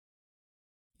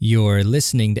You're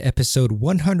listening to episode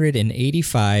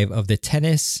 185 of the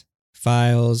Tennis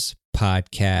Files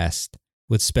podcast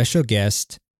with special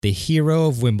guest, the hero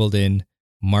of Wimbledon,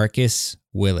 Marcus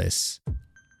Willis.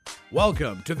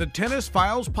 Welcome to the Tennis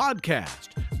Files podcast,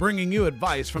 bringing you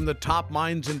advice from the top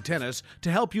minds in tennis to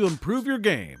help you improve your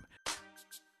game.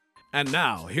 And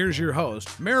now, here's your host,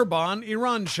 Mehrbon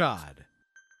Iranshad.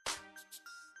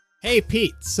 Hey,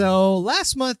 Pete. So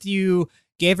last month you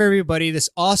gave everybody this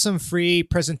awesome free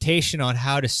presentation on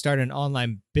how to start an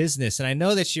online business. And I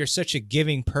know that you're such a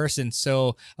giving person,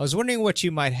 so I was wondering what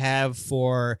you might have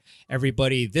for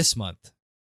everybody this month.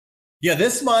 Yeah,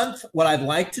 this month, what I'd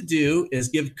like to do is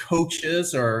give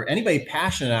coaches or anybody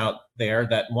passionate out there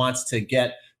that wants to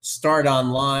get started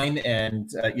online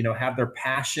and have their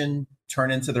passion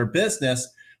turn into their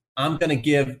business. I'm going to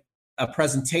give a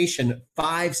presentation,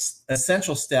 5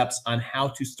 essential steps on how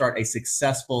to start a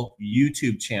successful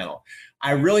YouTube channel.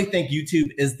 I really think YouTube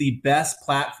is the best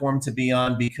platform to be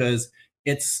on because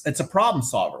it's a problem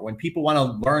solver. When people want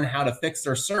to learn how to fix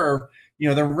their serve,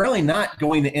 they're really not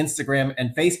going to Instagram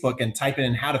and Facebook and typing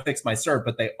in how to fix my serve,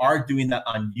 but they are doing that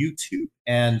on YouTube.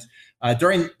 And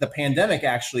during the pandemic,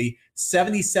 actually,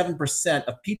 77%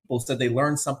 of people said they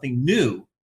learned something new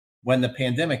when the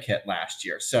pandemic hit last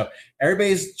year. So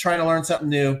everybody's trying to learn something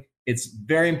new. It's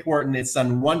very important. It's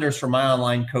done wonders for my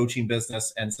online coaching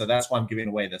business. And so that's why I'm giving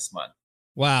away this month.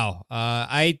 Wow.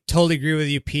 I totally agree with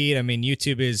you, Pete. I mean,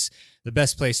 YouTube is the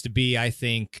best place to be, I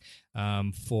think,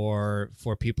 for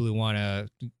people who want to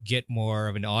get more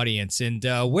of an audience. And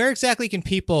where exactly can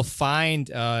people find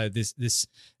this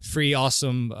free,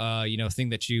 awesome, thing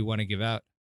that you want to give out?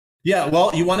 Yeah, well,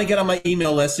 you want to get on my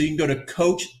email list, so you can go to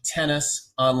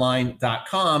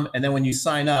coachtennisonline.com. And then when you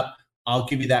sign up, I'll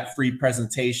give you that free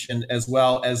presentation as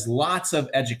well as lots of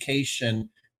education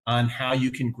on how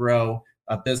you can grow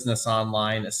a business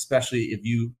online, especially if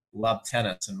you love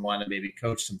tennis and want to maybe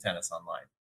coach some tennis online.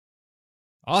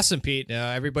 Awesome, Pete.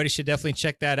 Everybody should definitely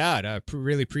check that out. I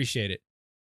really appreciate it.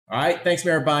 All right. Thanks,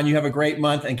 Mehrbon. You have a great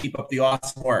month and keep up the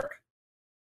awesome work.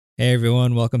 Hey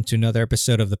everyone, welcome to another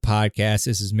episode of the podcast.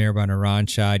 This is Mehrbon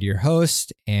Iranshad, your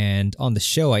host, and on the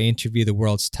show I interview the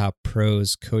world's top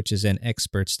pros, coaches, and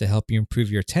experts to help you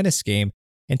improve your tennis game.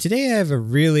 And today I have a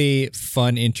really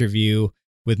fun interview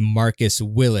with Marcus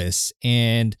Willis.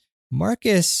 And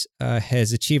Marcus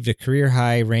has achieved a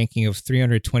career-high ranking of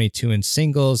 322 in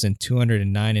singles and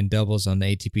 209 in doubles on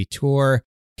the ATP Tour.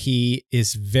 He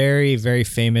is very, very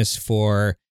famous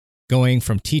for going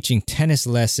from teaching tennis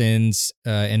lessons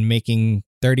and making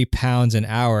 30 pounds an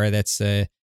hour, that's in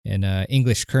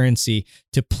English currency,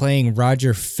 to playing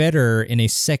Roger Federer in a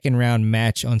second-round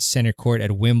match on center court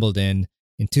at Wimbledon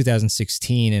in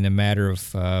 2016 in a matter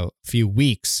of a few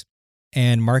weeks.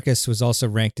 And Marcus was also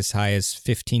ranked as high as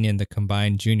 15 in the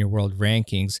combined junior world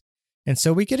rankings. And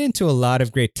so we get into a lot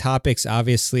of great topics,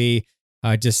 obviously,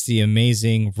 just the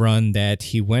amazing run that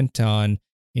he went on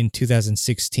in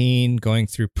 2016, going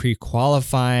through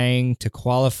pre-qualifying to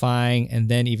qualifying, and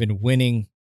then even winning,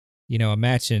 a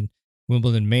match in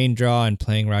Wimbledon main draw and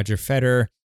playing Roger Federer.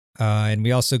 And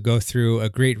we also go through a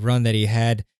great run that he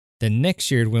had the next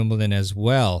year at Wimbledon as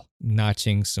well,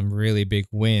 notching some really big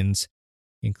wins,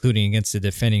 including against the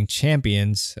defending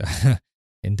champions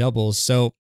in doubles.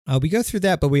 So we go through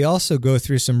that, but we also go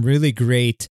through some really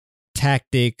great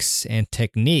tactics and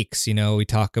techniques. We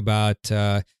talk about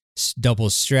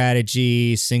doubles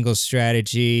strategy, singles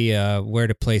strategy, where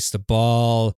to place the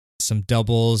ball, some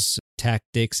doubles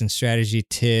tactics and strategy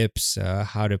tips,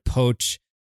 how to poach,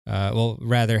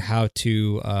 how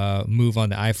to move on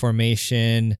the I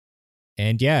formation.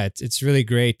 And yeah, it's really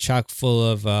great, chock full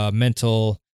of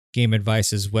mental game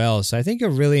advice as well. So I think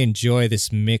you'll really enjoy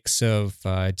this mix of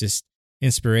just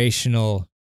inspirational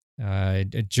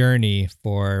journey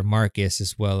for Marcus,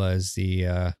 as well as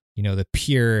the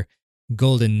pure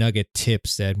golden nugget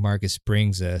tips that Marcus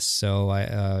brings us. So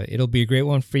it'll be a great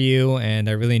one for you, and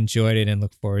I really enjoyed it and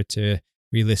look forward to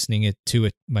re-listening to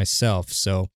it myself.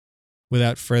 So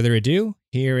without further ado,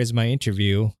 here is my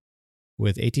interview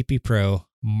with ATP Pro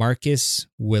Marcus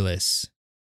Willis.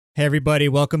 Hey everybody,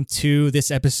 welcome to this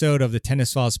episode of the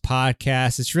Tennis Files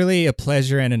podcast. It's really a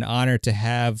pleasure and an honor to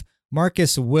have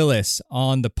Marcus Willis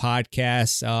on the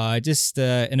podcast. Just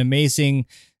an amazing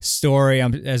story,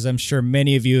 as I'm sure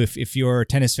many of you, if you're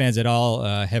tennis fans at all,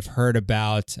 have heard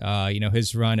about,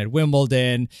 his run at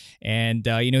Wimbledon. And,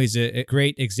 he's a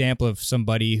great example of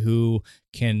somebody who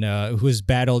has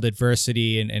battled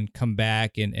adversity and come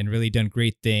back and really done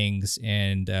great things.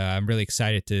 And I'm really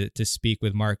excited to speak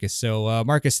with Marcus. So,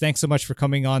 Marcus, thanks so much for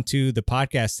coming on to the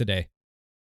podcast today.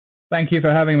 Thank you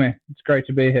for having me. It's great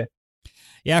to be here.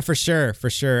 Yeah, for sure, for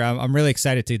sure. I'm really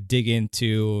excited to dig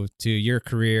into your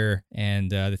career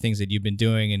and the things that you've been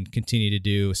doing and continue to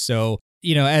do. So,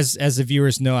 as the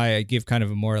viewers know, I give kind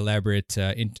of a more elaborate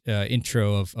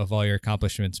intro of all your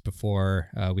accomplishments before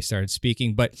we started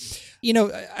speaking. But,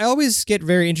 I always get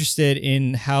very interested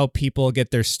in how people get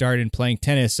their start in playing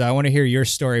tennis. So I want to hear your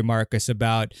story, Marcus,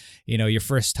 about, your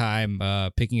first time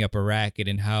picking up a racket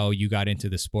and how you got into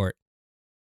the sport.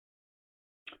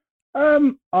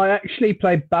 I actually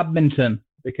played badminton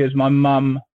because my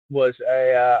mum was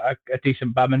a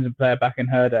decent badminton player back in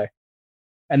her day.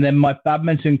 And then my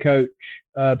badminton coach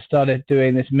started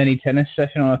doing this mini tennis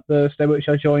session on a Thursday, which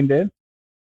I joined in.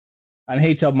 And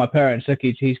he told my parents, look,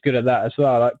 he's good at that as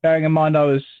well. Like, bearing in mind, I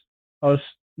was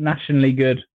nationally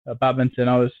good at badminton.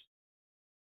 I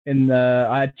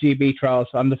had GB trials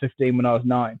under 15 when I was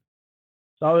 9.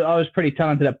 So I was pretty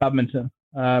talented at badminton.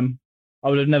 I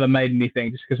would have never made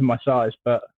anything just because of my size,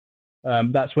 but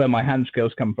that's where my hand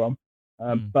skills come from.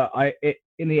 But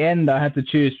in the end, I had to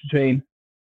choose between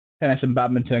tennis and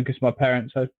badminton because my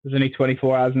parents, there's only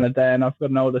 24 hours in a day, and I've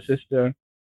got an older sister,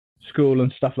 school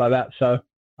and stuff like that. So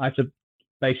I had to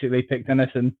basically pick tennis,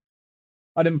 and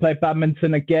I didn't play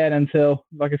badminton again until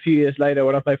like a few years later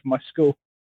when I played for my school.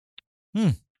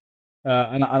 And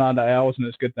I wasn't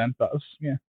as good then, but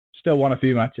still won a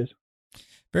few matches.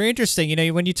 Very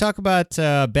interesting. When you talk about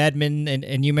badminton,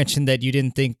 and you mentioned that you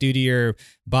didn't think due to your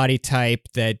body type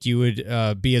that you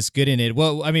would be as good in it.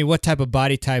 Well, I mean, what type of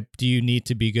body type do you need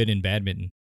to be good in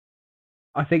badminton?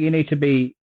 I think you need to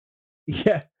be,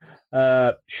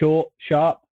 short,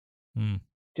 sharp,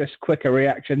 just quicker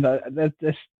reaction.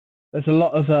 There's a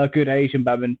lot of good Asian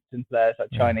badminton players, like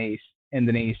Chinese,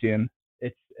 Indonesian.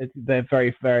 They're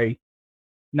very, very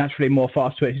naturally more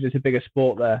fast twitched. It's a bigger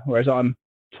sport there, whereas I'm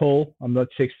tall. I'm not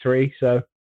 6'3", so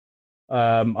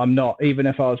I'm not. Even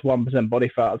if I was 1%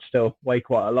 body fat, I'd still weigh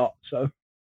quite a lot. So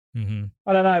I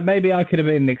don't know. Maybe I could have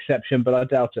been an exception, but I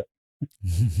doubt it.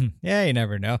 Yeah, you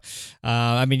never know.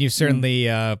 I mean, you've certainly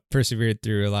persevered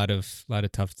through a lot of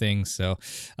tough things. So,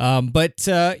 but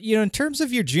in terms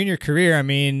of your junior career, I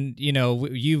mean,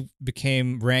 you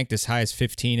became ranked as high as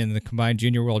 15 in the combined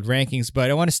junior world rankings.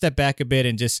 But I want to step back a bit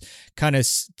and just kind of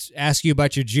ask you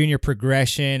about your junior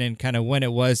progression and kind of when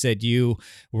it was that you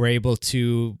were able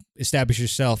to establish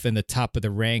yourself in the top of the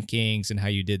rankings and how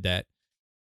you did that.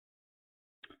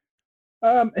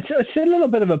 It's a little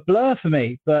bit of a blur for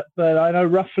me, but I know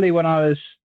roughly when I was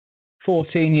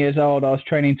 14 years old, I was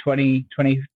training 20,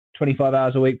 25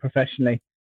 hours a week professionally.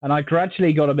 And I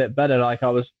gradually got a bit better. Like,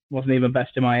 I wasn't even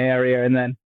best in my area. And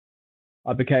then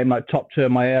I became like top 2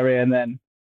 in my area. And then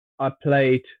I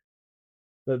played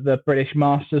the British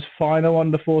Masters final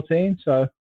under 14. So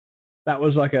that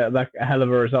was like a hell of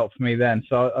a result for me then.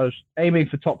 So I was aiming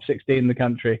for top 16 in the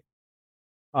country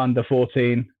under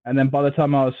 14. And then by the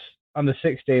time I was under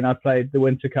 16, I played the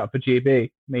Winter Cup for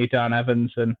GB, me, Dan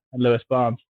Evans, and Lewis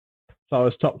Barnes. So I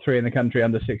was top 3 in the country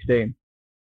under 16,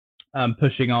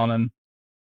 pushing on, and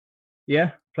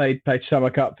played Summer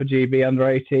Cup for GB under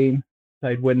 18,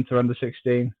 played Winter under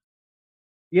 16.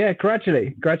 Yeah,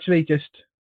 gradually, just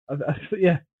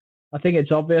I think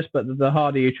it's obvious, but the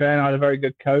harder you train, I had a very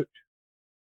good coach,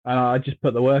 and I just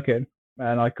put the work in,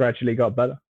 and I gradually got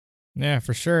better. Yeah,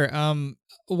 for sure.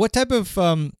 What type of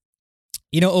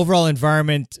overall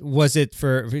environment was it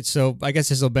so I guess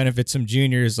this will benefit some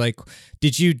juniors. Like,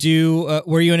 did you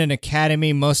were you in an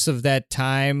academy most of that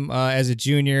time as a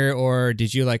junior, or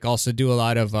did you also do a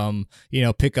lot of,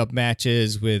 pickup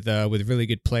matches with really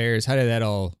good players? How did that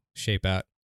all shape out?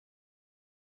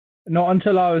 Not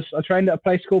until I trained at a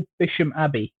place called Bisham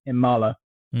Abbey in Marlow.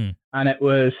 And it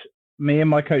was me and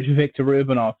my coach, Victor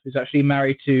Rubinov, who's actually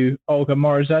married to Olga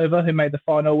Morozova, who made the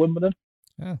final Wimbledon.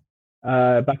 Oh.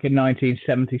 Back in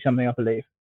 1970 something, I believe.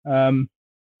 So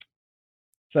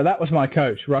that was my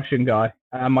coach, Russian guy,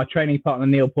 and my training partner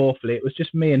Neil Porfley. It was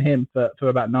just me and him for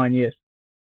about 9 years.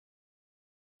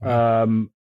 Wow.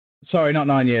 Sorry, not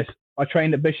 9 years. I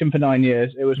trained at Bisham for 9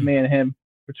 years. It was me and him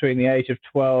between the age of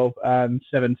 12 and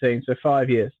 17, so 5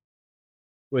 years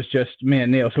was just me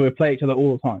and Neil. So we played each other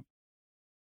all the time.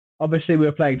 Obviously, we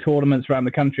were playing tournaments around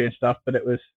the country and stuff, but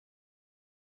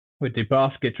we'd do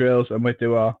basket drills and we'd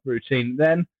do our routine.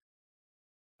 Then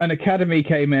an academy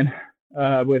came in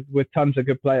with tons of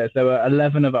good players. There were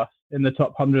 11 of us in the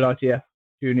top 100 ITF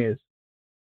juniors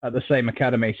at the same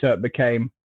academy. So it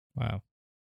became,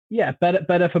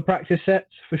 better for practice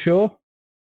sets for sure.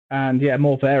 And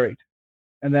more varied.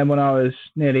 And then when I was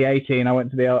nearly 18, I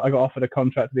got offered a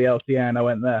contract to the LTN. I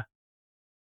went there.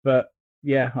 But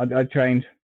I trained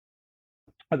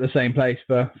at the same place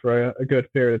for a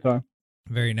good period of time.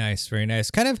 Very nice, very nice.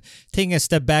 Kind of taking a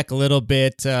step back a little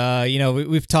bit.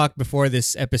 We've talked before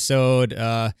this episode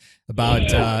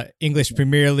about English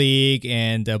Premier League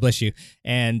and bless you,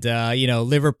 and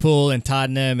Liverpool and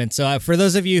Tottenham. And so, for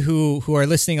those of you who are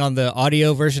listening on the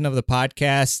audio version of the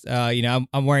podcast,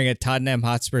 I'm wearing a Tottenham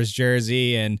Hotspurs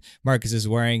jersey, and Marcus is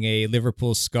wearing a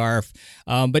Liverpool scarf.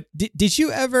 But did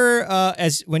you ever,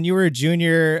 as when you were a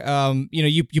junior,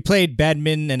 you played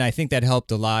badminton, and I think that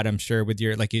helped a lot. I'm sure with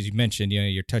your, like as you mentioned,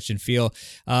 your touch and feel.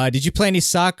 Did you play any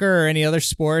soccer or any other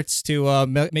sports to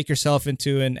make yourself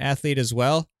into an athlete as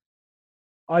well?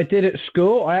 I did at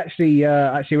school. I actually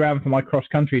ran for my cross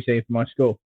country team for my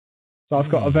school, so I've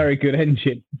got a very good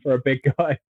engine for a big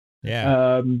guy.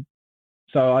 Yeah.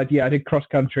 So I did cross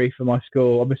country for my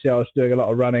school. Obviously, I was doing a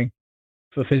lot of running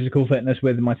for physical fitness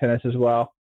with my tennis as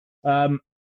well.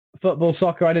 Football,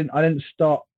 soccer, I didn't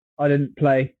stop. I didn't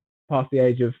play past the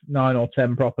age of 9 or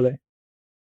 10 properly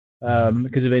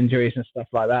because of injuries and stuff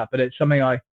like that. But it's something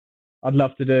I'd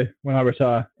love to do when I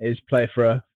retire, is play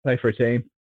for a team.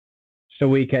 Just a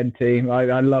weekend team.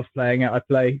 I love playing it. I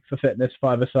play for fitness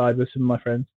 5-a-side with some of my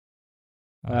friends.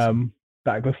 Awesome.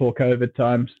 Back before COVID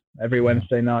times, every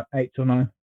Wednesday night, 8 till 9.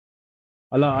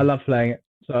 I love playing it.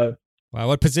 So. Wow,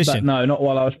 what position? But no, not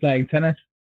while I was playing tennis.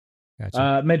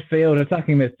 Gotcha. Midfield,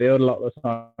 attacking midfield a lot of the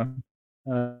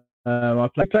time.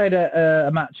 I played a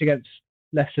match against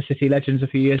Leicester City Legends a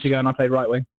few years ago, and I played right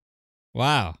wing.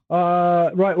 Wow.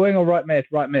 Right wing or right mid?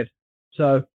 Right mid.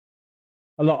 So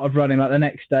a lot of running. Like the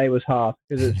next day was hard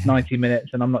because it's 90 minutes,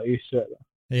 and I'm not used to it.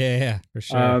 Yeah, for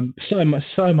sure. So much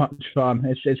fun.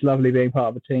 It's lovely being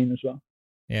part of a team as well.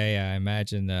 Yeah, I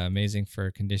imagine amazing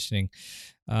for conditioning.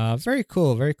 Very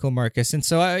cool, Marcus. And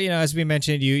so, as we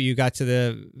mentioned, you got to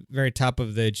the very top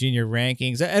of the junior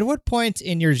rankings. At what point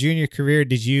in your junior career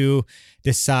did you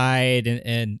decide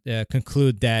and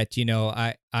conclude that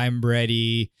I'm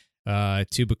ready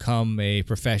to become a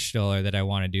professional, or that I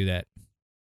want to do that?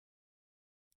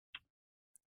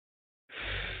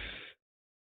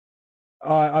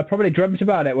 I probably dreamt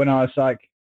about it when I was like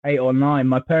 8 or 9.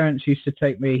 My parents used to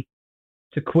take me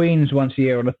to Queen's once a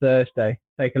year on a Thursday,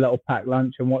 take a little packed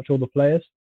lunch and watch all the players.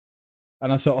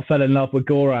 And I sort of fell in love with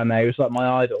Goran there. He was like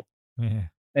my idol. Yeah.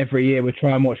 Every year we'd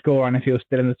try and watch Goran if he was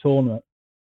still in the tournament.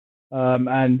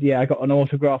 I got an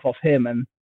autograph off him, and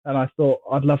I thought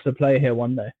I'd love to play here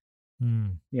one day,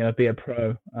 be a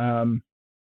pro.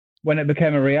 When it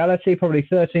became a reality, probably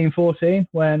 13, 14,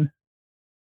 when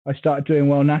I started doing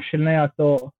well nationally, I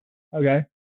thought, okay,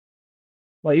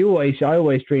 like I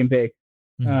always dream big.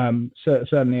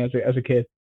 Certainly as a kid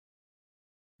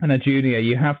and a junior,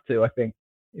 you have to, I think,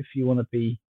 if you want to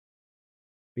be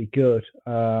good.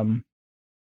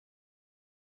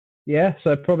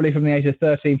 So probably from the age of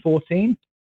 13, 14,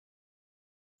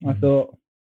 I thought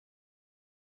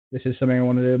this is something I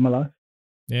want to do in my life.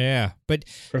 Yeah, but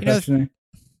professionally.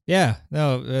 That's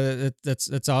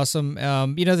awesome.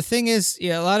 The thing is,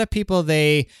 a lot of people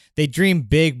they dream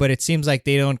big, but it seems like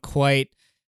they don't quite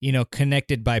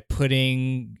connected by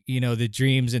putting, the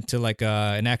dreams into like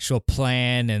an actual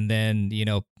plan, and then,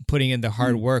 putting in the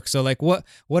hard work. So like what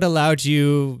allowed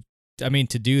you,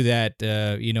 to do that,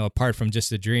 apart from just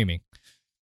the dreaming?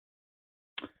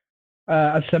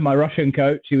 I said my Russian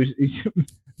coach, he's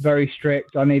very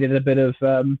strict. I needed a bit of,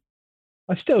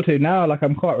 I still do now. Like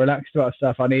I'm quite relaxed about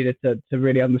stuff. I needed to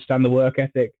really understand the work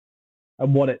ethic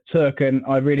and what it took. And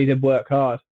I really did work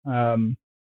hard.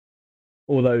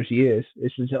 All those years.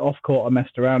 It's just off court I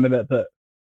messed around a bit, but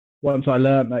once I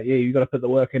learned that you got to put the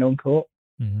work in on court,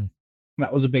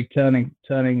 that was a big turning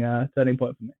point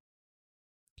for me.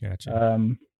 Gotcha.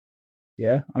 I'm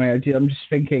just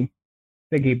thinking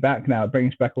back now. It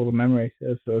brings back all the memories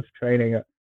of training.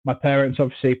 My parents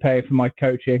obviously paid for my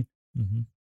coaching.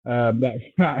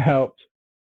 That helped.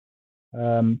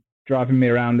 Driving me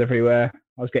around everywhere.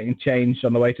 I was getting changed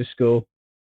on the way to school.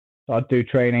 So I'd do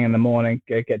training in the morning,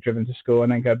 get driven to school,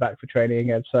 and then go back for training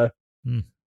again. So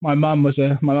my mum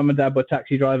and dad were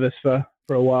taxi drivers for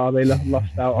a while. They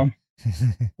lost out on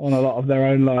a lot of their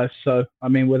own lives. So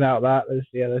without that,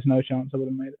 there's no chance I would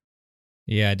have made it.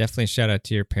 Yeah, definitely shout out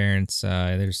to your parents.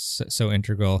 They're so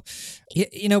integral.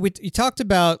 We talked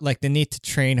about like the need to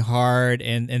train hard,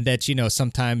 and that,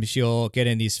 sometimes you'll get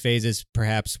in these phases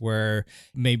perhaps where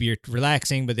maybe you're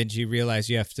relaxing, but then you realize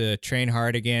you have to train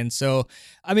hard again. So,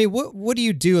 what do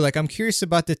you do? Like, I'm curious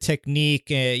about the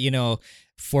technique,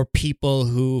 for people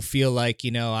who feel like,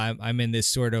 I'm in this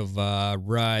sort of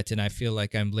rut and I feel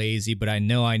like I'm lazy, but I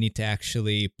know I need to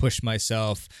actually push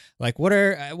myself. Like,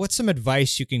 what's some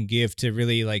advice you can give to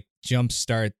really like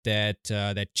jumpstart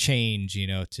that change,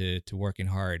 to working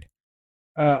hard?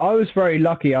 I was very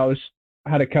lucky. I was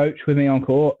had a coach with me on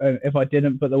court, and if I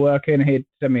didn't put the work in, he'd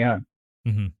send me home.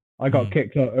 Mm-hmm. I got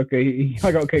kicked off. Okay,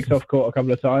 I got kicked off court a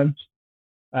couple of times,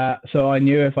 so I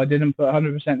knew if I didn't put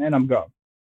 100% in, I'm gone.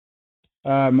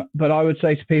 But I would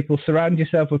say to people, surround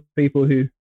yourself with people who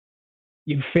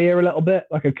you fear a little bit,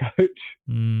 like a coach.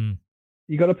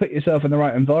 You got to put yourself in the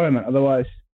right environment, otherwise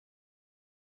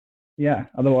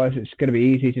it's going to be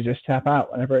easy to just tap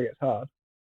out whenever it gets hard.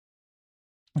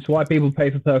 That's why people pay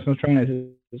for personal trainers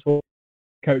as well.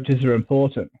 Coaches are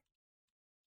important.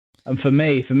 And for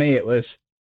me, it was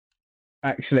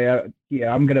actually,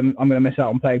 I'm gonna miss out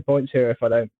on playing points here if I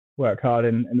don't work hard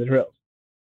in the drills.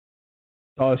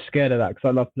 So I was scared of that because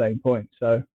I love playing points.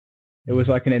 So it was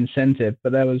like an incentive,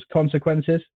 but there was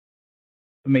consequences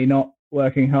for me not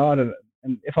working hard.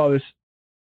 And if I was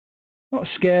not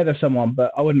scared of someone,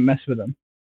 but I wouldn't mess with them.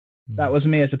 That was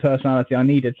me as a personality. I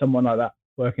needed someone like that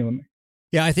working with me.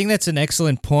 Yeah, I think that's an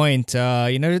excellent point.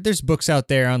 There's books out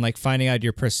there on like finding out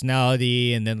your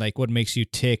personality and then like what makes you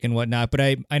tick and whatnot. But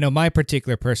I know my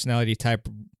particular personality type,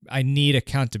 I need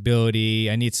accountability.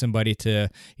 I need somebody to,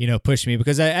 push me,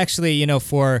 because I actually,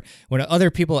 for when other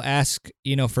people ask,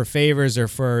 for favors or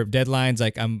for deadlines,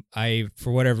 like I,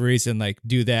 for whatever reason, like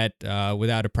do that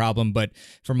without a problem. But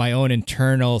for my own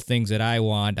internal things that I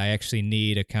want, I actually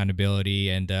need accountability.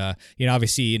 And,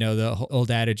 obviously, the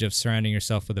old adage of surrounding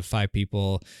yourself with the 5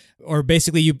 people, or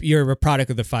basically you're a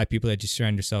product of the 5 people that you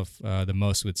surround yourself the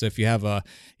most with. So if you have a,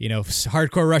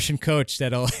 hardcore Russian coach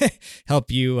that'll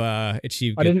help you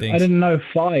achieve good things. I didn't know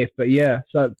 5, but yeah.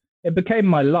 So it became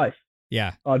my life.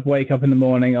 Yeah. I'd wake up in the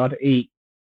morning, I'd eat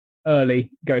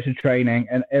early, go to training,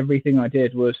 and everything I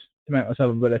did was to make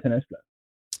myself a better tennis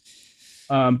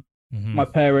player. My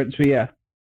parents were,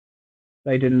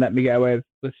 they didn't let me get away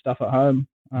with stuff at home.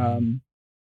 I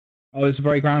was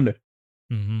very grounded.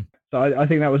 So I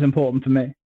think that was important for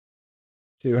me,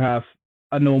 to have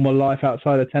a normal life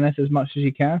outside of tennis as much as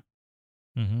you can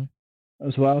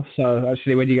as well. So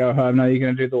actually when you go home, now you're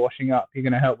going to do the washing up, you're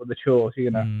going to help with the chores, you're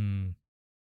going to,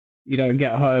 you don't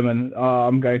get home and,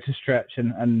 I'm going to stretch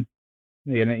and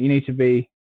you need to be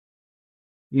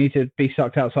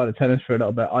sucked outside of tennis for a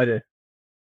little bit. I do.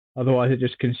 Otherwise it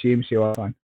just consumes you, I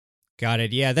find. Got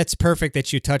it. Yeah, that's perfect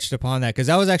that you touched upon that, because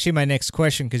that was actually my next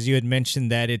question, because you had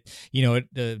mentioned that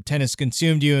tennis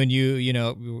consumed you, and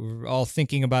we were all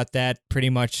thinking about that pretty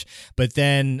much. But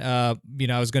then, I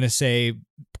was going to say,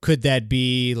 could that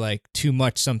be like too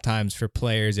much sometimes for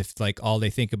players if like all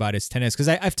they think about is tennis? Because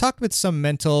I've talked with some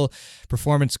mental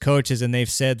performance coaches, and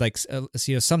they've said like,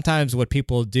 sometimes what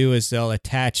people do is they'll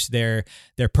attach their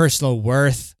personal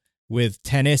worth with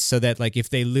tennis, so that like if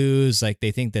they lose, like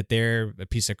they think that they're a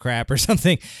piece of crap or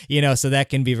something, so that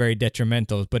can be very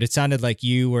detrimental. But it sounded like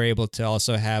you were able to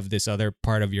also have this other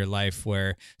part of your life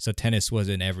so tennis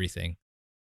wasn't everything.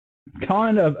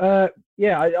 Kind of,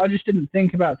 I just didn't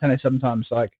think about tennis sometimes.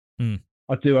 Like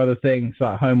I'd do other things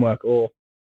like homework, or,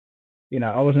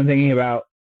 I wasn't thinking about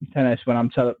tennis when I'm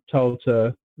told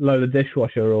to load the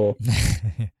dishwasher or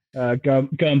go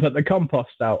and put the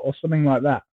compost out or something like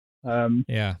that.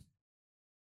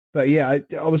 But yeah,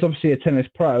 I was obviously a tennis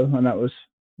pro, and that was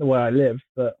the way I lived.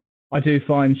 But I do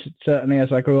find, certainly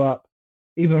as I grew up,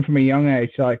 even from a young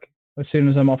age, like as soon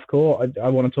as I'm off court, I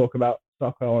want to talk about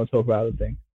soccer, I want to talk about other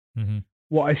things.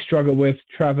 What I struggle with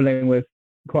traveling with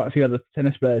quite a few other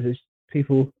tennis players is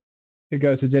people who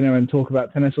go to dinner and talk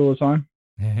about tennis all the time,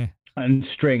 and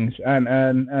strings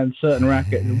and certain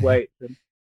rackets and weights. And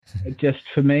it just,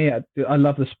 for me, I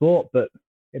love the sport, but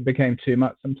it became too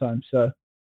much sometimes. So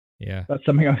yeah, that's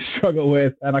something I struggle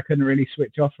with, and I couldn't really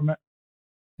switch off from it.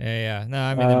 Yeah. No,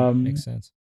 I mean, that makes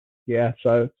sense. Yeah,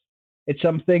 so it's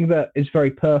something that is very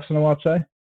personal, I'd say.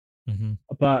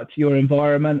 But your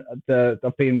environment,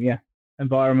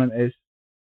 environment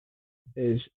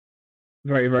is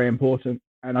very, very important,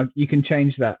 and you can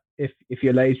change that if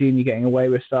you're lazy and you're getting away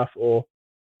with stuff or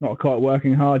not quite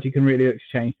working hard. You can really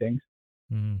change things.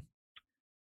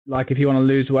 Like if you want to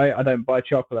lose weight, I don't buy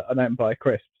chocolate, I don't buy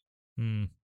crisps.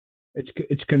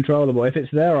 It's controllable. If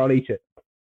it's there, I'll eat it.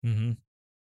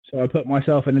 So I put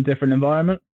myself in a different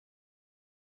environment,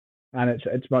 and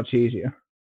it's much easier.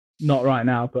 Not right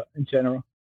now, but in general.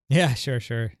 Yeah, sure.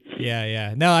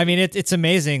 Yeah. No, I mean, it's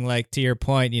amazing, like, to your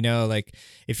point, like,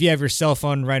 if you have your cell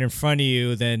phone right in front of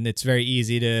you, then it's very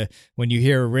easy to, when you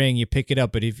hear a ring, you pick it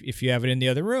up. But if you have it in the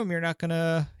other room, you're not going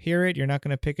to hear it. You're not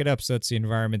going to pick it up. So it's the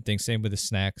environment thing. Same with the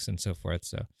snacks and so forth.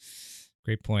 So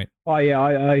great point. Oh, yeah,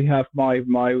 I have my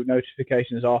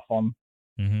notifications off on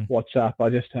WhatsApp. I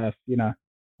just have,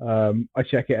 I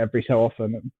check it every so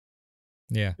often.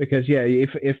 Yeah. Because,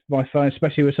 if my phone,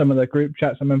 especially with some of the group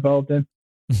chats I'm involved in,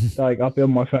 Like I'll be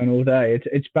on my phone all day.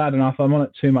 It's bad enough. I'm on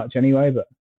it too much anyway. But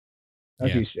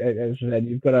as I said,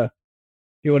 you've got to,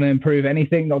 if you want to improve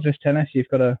anything, not just tennis, you've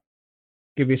got to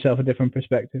give yourself a different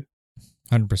perspective.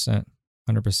 100%.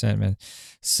 100%, man.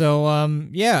 So,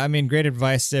 yeah, I mean, great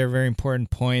advice there. Very important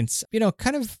points.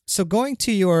 So going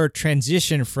to your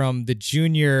transition from your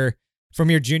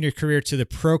junior career to the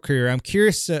pro career, I'm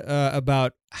curious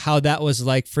about how that was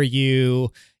like for you,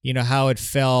 how it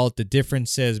felt, the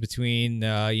differences between,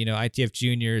 ITF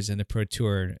juniors and the pro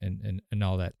tour and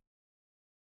all that.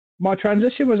 My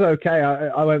transition was okay.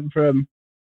 I went from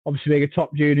obviously being a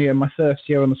top junior. My first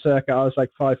year on the circuit, I was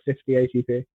like 550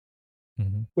 ATP.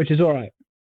 Which is all right.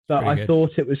 But I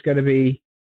thought it was going to be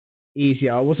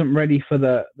easier. I wasn't ready for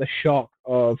the shock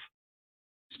of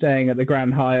staying at the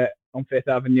Grand Hyatt on Fifth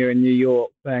Avenue in New York,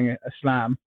 playing a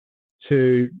slam,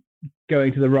 to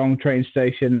going to the wrong train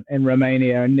station in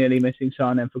Romania and nearly missing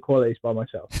sign-in for qualies by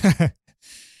myself.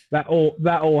 That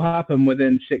all happened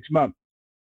within 6 months.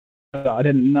 I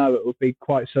didn't know it would be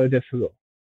quite so difficult.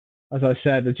 As I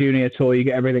said, the junior tour, you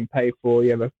get everything paid for.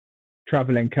 You have a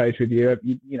traveling coach with you.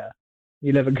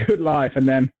 You live a good life, and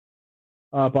then,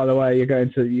 by the way, you're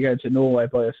going to Norway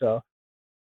by yourself.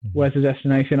 Where's the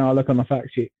destination? I'll look on the fact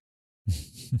sheet.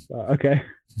 Okay.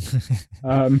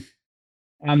 And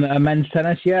men's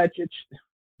tennis, it's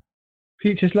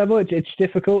futures level. It's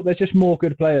difficult. There's just more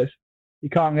good players. You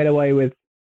can't get away with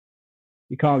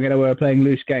playing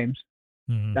loose games.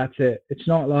 That's it. It's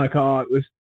not like it was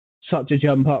such a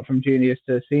jump up from juniors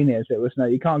to seniors. It was no.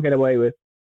 You can't get away with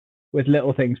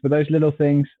little things, but those little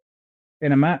things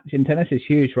in a match in tennis is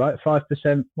huge, right?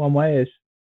 5% one way is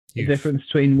huge. The difference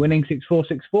between winning 6-4,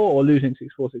 6-4 or losing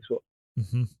 6-4,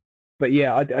 6-4. But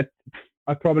yeah,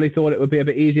 I probably thought it would be a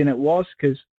bit easier than it was,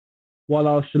 because while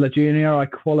I was still a junior, I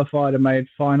qualified and made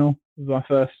final. It was my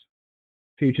first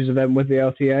futures event with the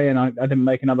LTA, and I didn't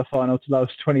make another final till I was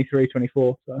 23,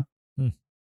 24. So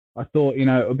I thought,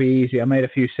 it would be easy. I made a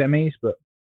few semis, but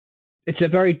it's a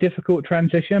very difficult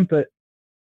transition, but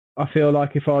I feel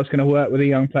like if I was going to work with a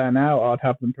young player now, I'd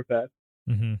have them prepared.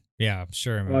 Yeah,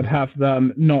 sure. I'd have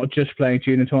them not just playing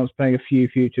junior tournaments, playing a few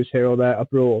futures here or there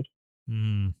abroad.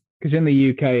 Because in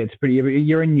the UK, it's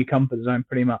you're in your comfort zone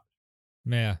pretty much.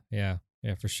 Yeah,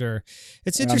 for sure.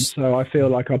 It's interesting. So I feel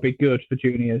like I'll be good for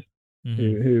juniors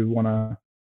who want to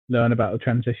learn about the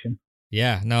transition.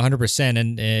 Yeah, no, 100%.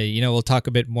 And, we'll talk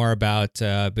a bit more about,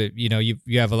 but, you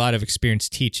have a lot of experience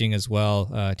teaching as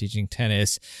well, teaching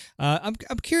tennis. I'm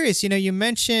curious, you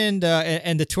mentioned,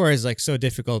 and the tour is like so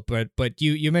difficult, but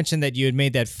you mentioned that you had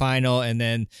made that final, and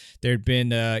then there'd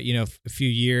been, a few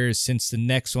years since the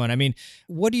next one. I mean,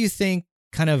 what do you think?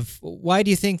 Why do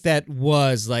you think that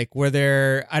was? Like, were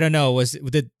there, I don't know,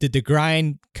 did the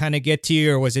grind kind of get to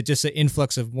you, or was it just an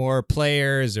influx of more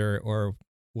players, or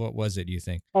what was it, you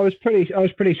think? I was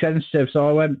pretty sensitive, so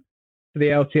I went to the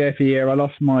LTA for a year. I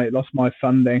lost my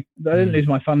funding. I didn't lose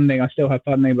my funding. I still have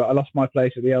funding, but I lost my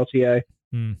place at the LTA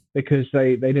because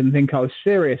they didn't think I was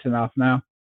serious enough. Now,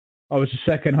 I was the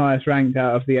second highest ranked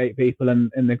out of the 8 people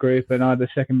in the group, and I had the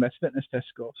second best fitness test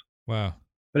scores. Wow.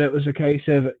 But it was a case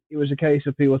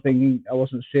of people thinking I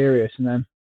wasn't serious, and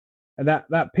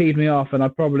that peed me off, and I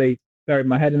probably buried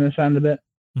my head in the sand a bit.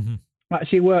 I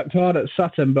actually worked hard at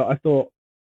Sutton, but I thought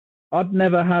I'd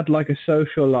never had like a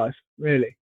social life,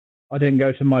 really. I didn't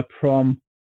go to my prom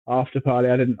after party.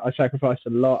 I sacrificed a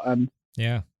lot. And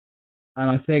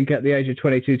I think at the age of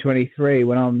 22, 23,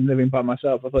 when I'm living by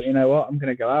myself, I thought, you know what? I'm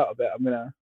going to go out a bit. I'm going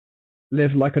to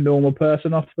live like a normal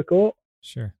person off the court.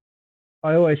 Sure.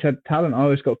 I always had talent. I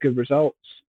always got good results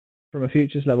from a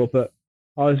futures level, but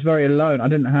I was very alone. I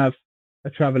didn't have a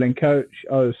traveling coach.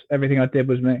 Everything I did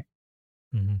was me.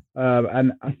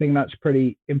 And I think that's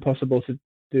pretty impossible to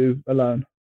do alone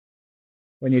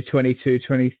when you're 22,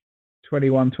 20,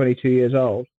 21, 22 years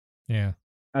old. Yeah.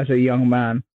 As a young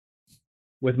man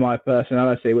with my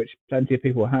personality, which plenty of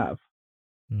people have.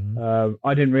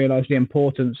 I didn't realize the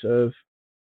importance of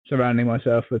surrounding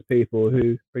myself with people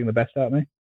who bring the best out of me.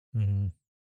 And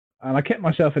I kept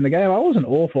myself in the game. I wasn't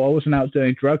awful. I wasn't out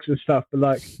doing drugs and stuff, but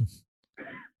like,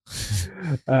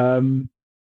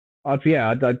 I'd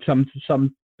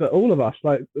some, but all of us,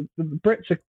 like the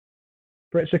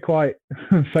Brits are quite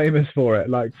famous for it.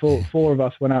 Like four of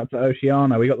us went out to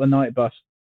Oceania. We got the night bus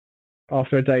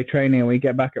after a day training, and we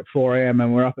get back at 4 a.m.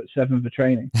 and we're up at 7 for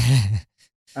training.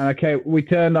 And okay, we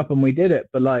turned up and we did it,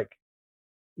 but like,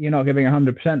 you're not giving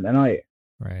 100% then, are you?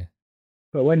 Right.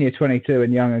 But when you're 22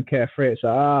 and young and carefree, it's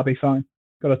like, I'll be fine.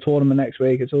 Got a tournament next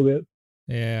week. It's all good.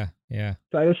 Yeah.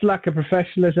 So it's lack of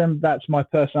professionalism. That's my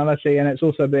personality, and it's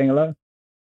also being alone.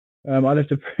 I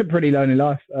lived a pretty lonely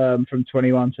life from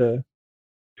 21 to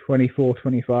 24,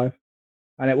 25.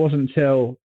 And it wasn't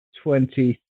until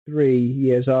 23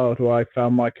 years old where I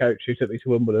found my coach who took me to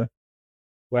Wimbledon,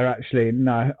 where actually,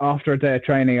 no, after a day of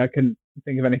training, I couldn't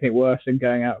think of anything worse than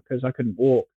going out because I couldn't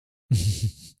walk.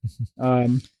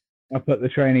 I put the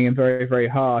training in very, very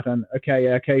hard. And okay,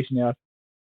 yeah, occasionally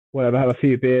I'd have a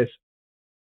few beers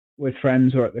with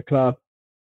friends or at the club,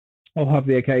 or have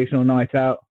the occasional night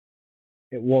out.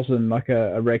 It wasn't like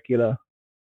a regular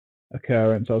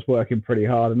occurrence. I was working pretty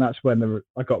hard, and that's when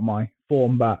I got my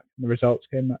form back and the results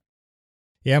came back.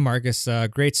 Yeah, Marcus,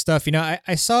 great stuff. You know,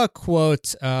 I saw a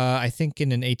quote, I think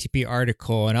in an ATP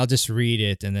article, and I'll just read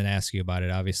it and then ask you about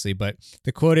it, obviously. But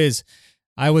the quote is,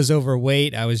 "I was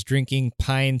overweight. I was drinking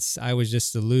pints. I was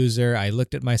just a loser. I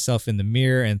looked at myself in the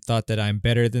mirror and thought that I'm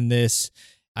better than this.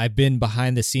 I've been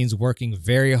behind the scenes working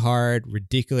very hard,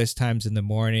 ridiculous times in the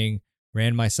morning,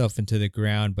 ran myself into the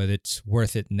ground, but it's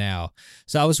worth it now."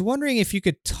 So I was wondering if you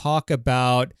could talk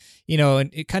about, you know,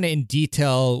 kind of in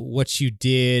detail what you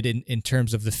did in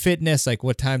terms of the fitness, like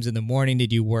what times in the morning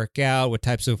did you work out? What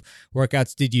types of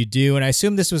workouts did you do? And I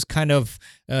assume this was kind of,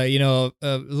 a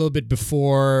little bit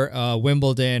before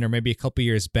Wimbledon or maybe a couple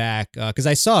years back, because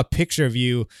I saw a picture of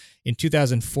you in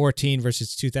 2014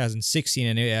 versus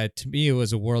 2016, and to me, it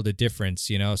was a world of difference,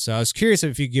 you know? So I was curious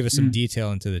if you could give us some detail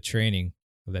into the training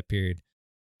of that period.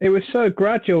 It was so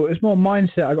gradual. It was more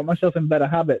mindset. I got myself in better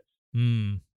habits.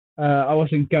 I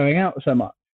wasn't going out so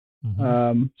much.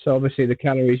 So obviously the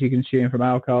calories you consume from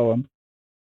alcohol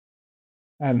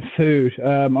and food.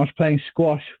 I was playing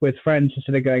squash with friends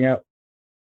instead of going out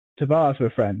to bars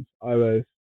with friends. I was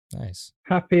nice,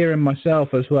 happier in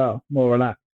myself as well, more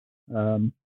relaxed.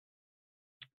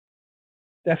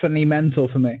 Definitely mental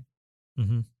for me.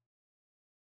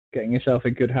 Getting yourself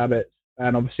in good habits.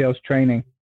 And obviously I was training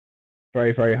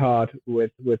very, very hard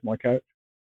with my coach.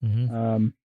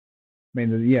 What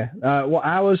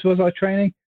hours was I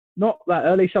training? Not that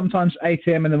early, sometimes 8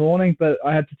 a.m. in the morning, but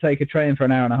I had to take a train for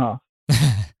an hour and a half.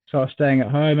 So I was staying at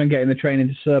home and getting the train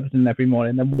into Surbiton every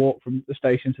morning, then walk from the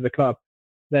station to the club,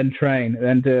 then train,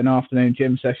 then do an afternoon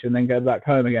gym session, then go back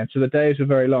home again. So the days were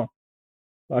very long.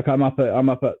 Like I'm up at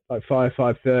like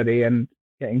 5:30 and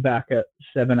getting back at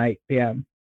 7, 8 p.m.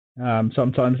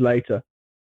 Sometimes later.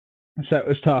 So it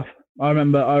was tough. I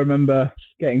remember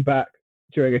getting back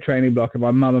during a training block, and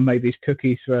my mum had made these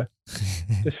cookies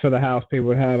just for the house people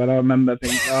would have. And I remember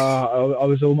thinking, I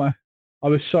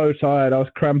was so tired. I was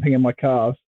cramping in my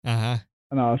calves. And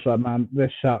I was like, man,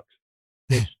 this sucks.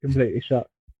 This completely sucks.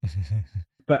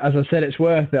 But as I said, it's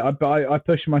worth it. I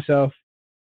pushed myself.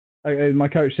 My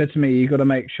coach said to me, you got to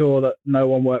make sure that no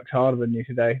one works harder than you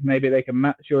today. Maybe they can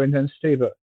match your intensity,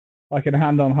 but I can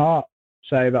hand on heart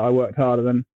say that I worked harder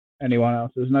than anyone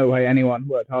else. There's no way anyone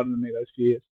worked harder than me those few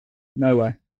years. No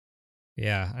way.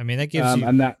 Yeah, I mean that gives you.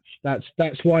 And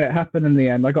that's why it happened in the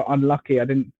end. I got unlucky. I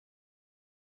didn't.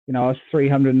 I was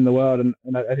 300 in the world, and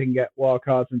I didn't get wild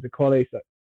cards into quali. So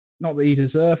not that you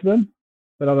deserve them,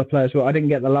 but other players will. I didn't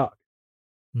get the luck.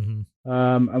 And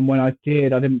when I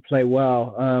did, I didn't play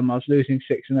well. I was losing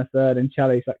 6 and a third in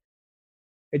Challenge. Like,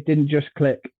 it didn't just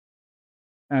click.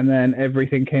 And then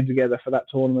everything came together for that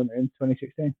tournament in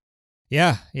 2016.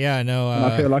 Yeah, no. And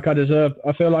I feel like I deserve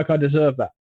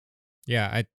that.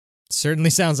 Yeah, it certainly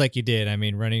sounds like you did. I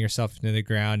mean, running yourself into the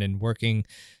ground and working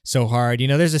so hard. You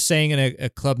know, there's a saying in a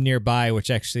club nearby, which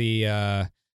actually,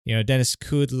 Dennis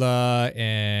Kudla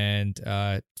and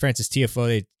Francis Tiafoe,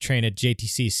 they train at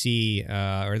JTCC,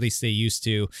 or at least they used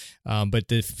to. But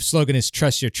the slogan is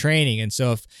 "Trust your training." And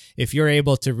so if you're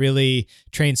able to really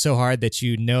train so hard that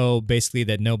you know basically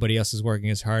that nobody else is working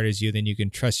as hard as you, then you can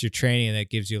trust your training, and that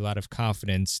gives you a lot of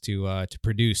confidence to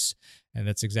produce. And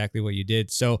that's exactly what you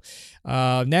did. So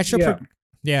natural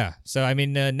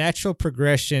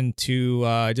progression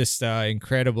to just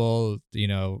incredible,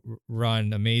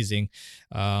 run, amazing,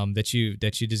 that you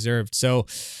deserved. So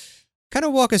kind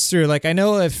of walk us through, like, I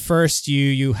know at first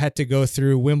you had to go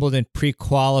through Wimbledon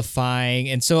pre-qualifying.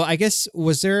 And so I guess,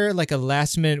 was there like a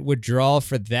last minute withdrawal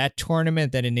for that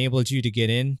tournament that enabled you to get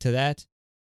into that?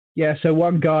 Yeah. So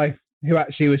one guy who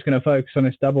actually was going to focus on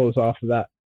his doubles after that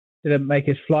didn't make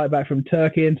his flight back from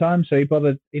Turkey in time. So he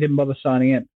didn't bother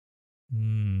signing in.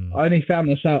 I only found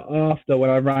this out after, when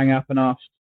I rang up and asked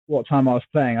what time I was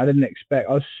playing. I didn't expect.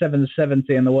 I was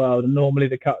 770 in the world, and normally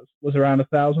the cut was around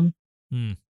 1,000.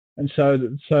 And so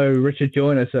Richard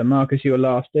Joyner said, "Marcus, you were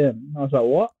last in." I was like,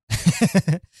 "What?"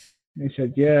 He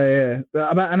said, "Yeah."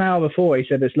 But about an hour before, he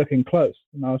said, "It's looking close,"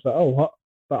 and I was like, "Oh, what?"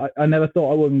 But I never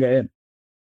thought I wouldn't get in.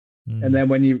 And then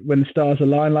when the stars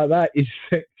align like that, you just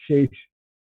think, "Sheesh,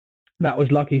 that was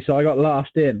lucky." So I got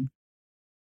last in.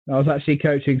 I was actually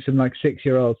coaching some like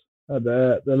 6-year-olds at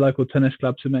the local tennis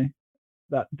club to me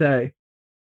that day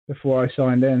before I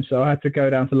signed in. So I had to go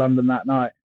down to London that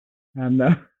night and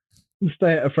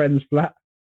stay at a friend's flat.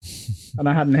 And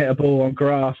I hadn't hit a ball on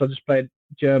grass. I just played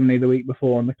Germany the week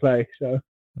before on the clay. So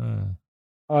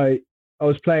I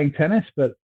was playing tennis,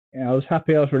 but I was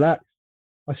happy. I was relaxed.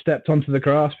 I stepped onto the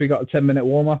grass. We got a 10-minute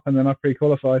warm up, and then I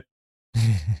pre-qualified.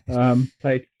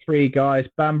 Played 3 guys: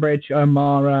 Bambridge,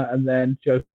 O'Mara, and then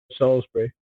Joe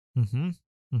Salisbury.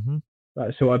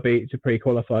 That's who I beat to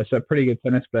pre-qualify. So pretty good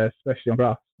tennis player, especially on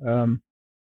grass.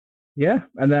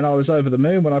 And then I was over the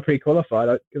moon when I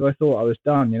pre-qualified because I thought I was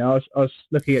done. I was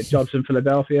looking at jobs in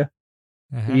Philadelphia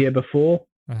the year before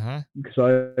because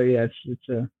it's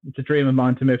a dream of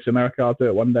mine to move to America. I'll do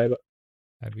it one day, but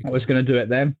I was going to do it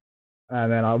then.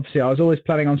 And then obviously I was always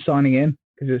planning on signing in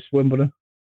because it's Wimbledon.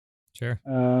 Sure.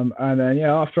 And then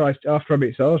after I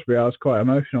beat Salisbury, I was quite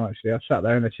emotional actually. I sat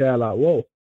there in the chair like, whoa,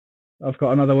 I've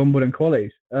got another Wimbledon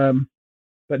qualies.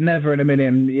 But never in a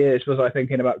million years was I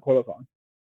thinking about qualifying.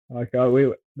 Like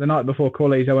the night before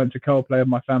qualies, I went to Coldplay with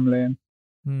my family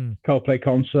and Coldplay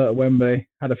concert at Wembley.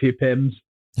 Had a few Pims,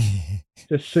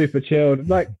 just super chilled.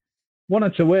 Like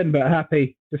wanted to win, but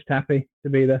just happy to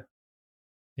be there.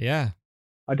 Yeah,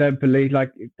 I don't believe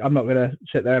I'm not gonna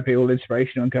sit there and be all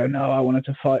inspirational and go, no, I wanted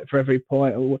to fight for every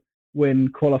point or win,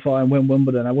 qualify, and win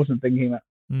Wimbledon. I wasn't thinking that.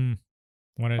 I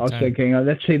was thinking,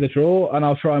 let's see the draw, and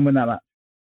I'll try and win that match.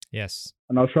 Yes,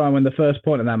 and I'll try and win the first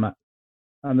point in that match.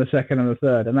 And the second and the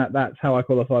third, and that's how I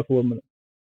qualified for Wimbledon.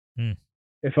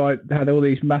 If I had all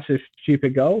these massive,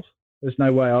 stupid goals, there's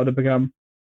no way I would have become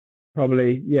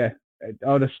probably, there's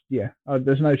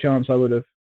no chance I would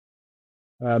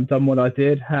have done what I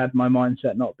did had my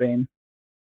mindset not been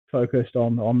focused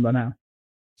on the now.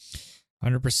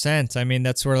 100%. I mean,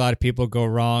 that's where a lot of people go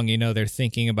wrong. They're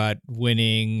thinking about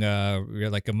winning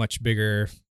like a much bigger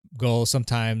goal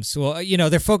sometimes. Well,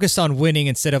 they're focused on winning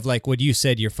instead of like what you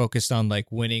said, you're focused on like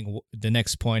winning the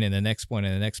next point and the next point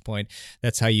and the next point.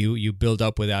 That's how you build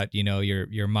up without,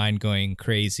 your mind going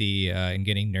crazy and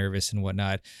getting nervous and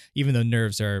whatnot, even though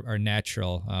nerves are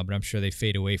natural, but I'm sure they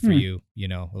fade away for you, a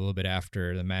little bit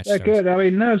after the match starts. They're good. I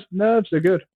mean, nerves are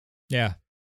good. Yeah.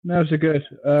 Nerves are good,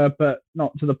 but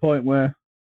not to the point where,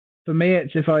 for me,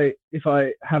 it's if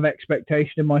I have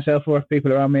expectation in myself or if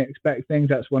people around me expect things,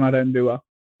 that's when I don't do well.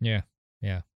 Yeah.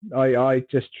 I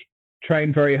just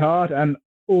train very hard, and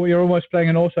you're almost playing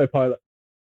an autopilot.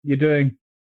 You've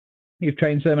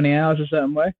trained so many hours a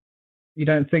certain way. You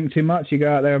don't think too much. You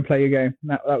go out there and play your game.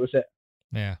 That was it.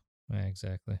 Yeah,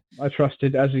 exactly. I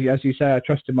trusted, as you say, I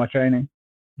trusted my training,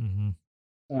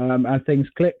 and things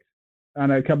clicked.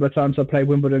 And a couple of times I played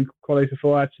Wimbledon qualies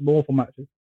before. I had some awful matches.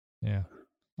 Yeah.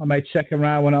 I made second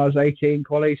round when I was 18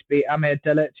 qualies, beat Amir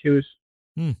Delic, who was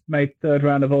made third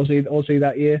round of Aussie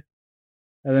that year.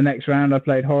 And the next round I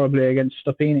played horribly against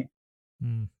Stoppini.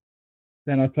 Then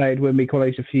I played Wimby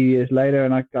qualies a few years later,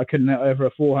 and I couldn't hit over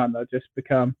a forehand. I just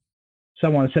become.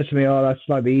 Someone said to me, "Oh, that's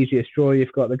like the easiest draw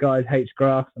you've got." The guy hates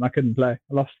grass, and I couldn't play.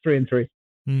 I lost 3-3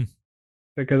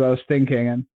 because I was thinking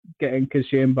and getting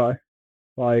consumed by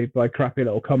crappy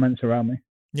little comments around me.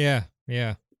 Yeah.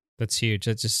 That's huge.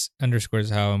 That just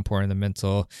underscores how important the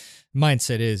mental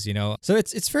mindset is, So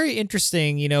it's very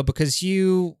interesting, because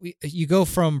you go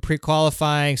from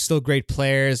pre-qualifying, still great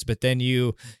players, but then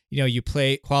you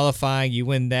play qualifying, you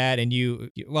win that, and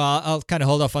I'll kind of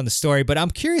hold off on the story, but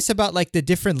I'm curious about like the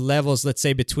different levels, let's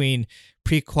say, between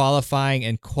pre-qualifying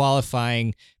and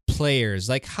qualifying players.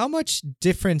 Like, how much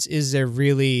difference is there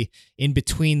really in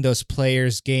between those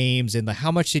players' games, and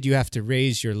how much did you have to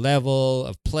raise your level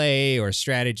of play or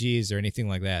strategies or anything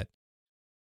like that?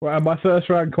 Well, my first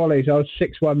round qualies, I was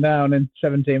 6-1 down in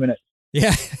 17 minutes.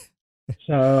 Yeah.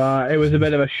 So it was a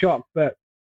bit of a shock, but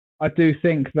I do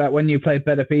think that when you play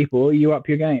better people, you up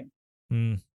your game.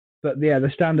 But yeah,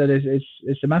 the standard is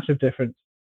a massive difference.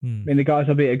 I mean, the guys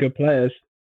I beat are good players.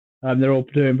 They're all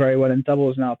doing very well in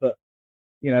doubles now, but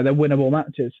they're winnable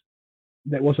matches.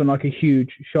 It wasn't like a huge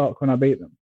shock when I beat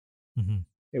them.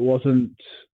 It wasn't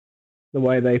the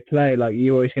way they play. Like,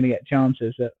 you're always going to get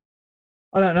chances. That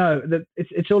I don't know.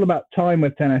 It's all about time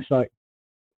with tennis. Like,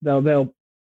 the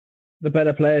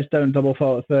better players don't double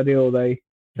fault at 30, or they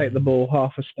take the ball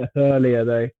half a step earlier.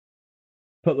 They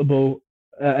put the ball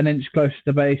an inch closer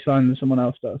to baseline than someone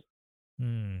else does.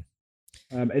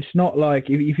 It's not like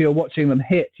if you're watching them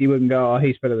hit, you wouldn't go, "Oh,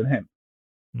 he's better than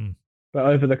him." But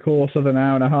over the course of an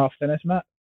hour and a half tennis match,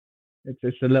 it's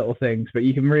just the little things. But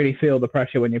you can really feel the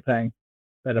pressure when you're playing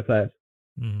better players.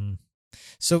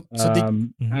 So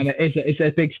and it's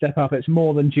a big step up. It's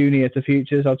more than junior to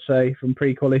futures, I'd say, from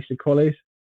pre-qualies to qualies.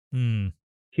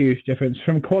 Huge difference.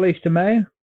 From qualies to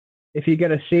mayor, if you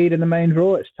get a seed in the main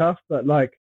draw, it's tough. But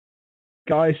like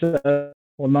guys that are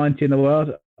 90 in the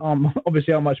world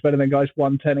obviously aren't much better than guys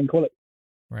 110 in quality.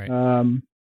 Right.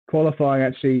 Qualifying,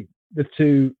 actually, the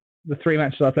 3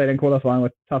 matches I played in qualifying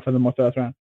were tougher than my first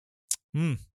round.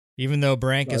 Even though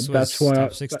Berankis was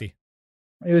top 60.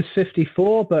 He was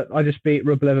 54, but I just beat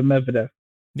Rublev and Medvedev.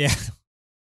 Yeah.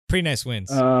 Pretty nice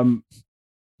wins.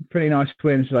 Pretty nice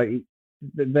wins. Like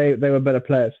they were better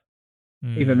players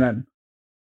even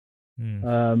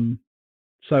then.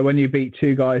 So when you beat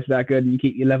 2 guys that good and you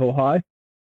keep your level high,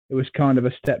 it was kind of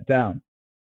a step down.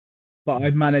 But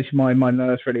I've managed my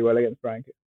nerves really well against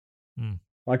Berankis.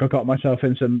 Like I got myself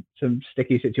in some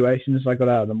sticky situations. I got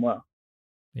out of them well.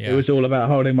 Yeah. It was all about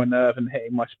holding my nerve and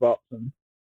hitting my spots and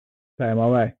playing my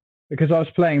way. Because I was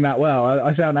playing that well.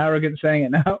 I sound arrogant saying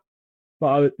it now,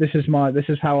 but this is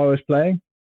how I was playing.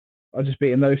 I was just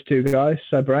beating those 2 guys.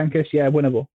 So Berankis, yeah,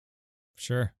 winnable.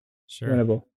 Sure.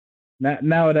 Winnable.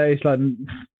 Nowadays, like,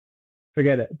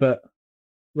 forget it. But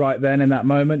right then, in that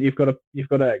moment, you've got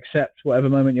to accept whatever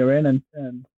moment you're in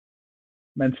and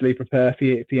mentally prepare for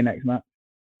your next match.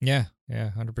 Yeah,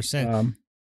 100%.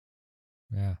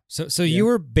 Yeah. So you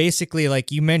were basically,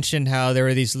 like, you mentioned how there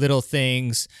were these little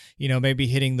things, maybe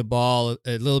hitting the ball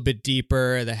a little bit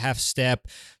deeper, the half step.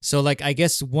 So, like, I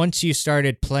guess once you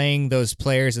started playing those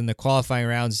players in the qualifying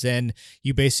rounds, then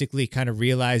you basically kind of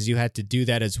realized you had to do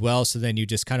that as well. So then you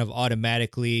just kind of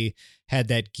automatically had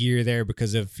that gear there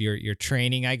because of your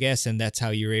training, I guess. And that's how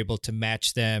you're able to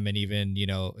match them and even,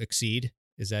 exceed.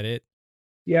 Is that it?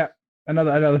 Yeah.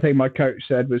 Another thing my coach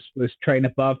said was train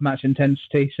above match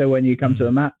intensity. So when you come to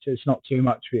the match, it's not too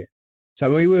much for you.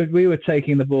 So we were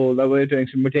taking the ball. We were doing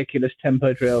some ridiculous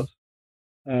tempo drills,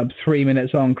 3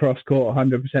 minutes on cross court,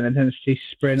 100% intensity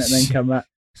sprint, and then come back.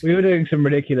 We were doing some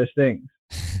ridiculous things.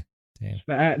 Damn.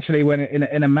 But actually, when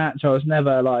in a match, I was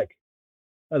never like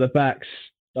at the backs,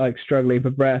 like struggling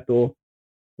for breath or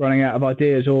running out of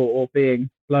ideas or being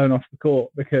blown off the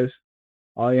court because.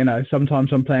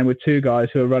 Sometimes I'm playing with 2 guys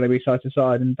who are running me side to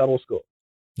side and double score.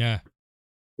 Yeah.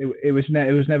 It was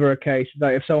never a case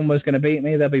like if someone was going to beat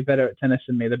me, they'll be better at tennis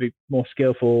than me. They'll be more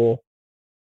skillful, or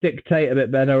dictate a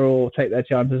bit better, or take their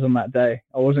chances on that day.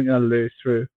 I wasn't going to lose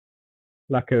through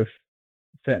lack of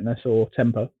fitness or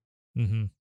tempo. Mm-hmm.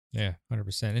 Yeah,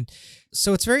 100%. And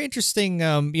so it's very interesting.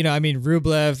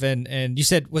 Rublev and you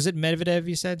said, was it Medvedev?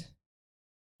 You said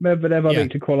Medvedev. I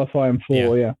think to qualify him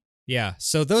for. Yeah. Yeah.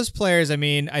 So those players, I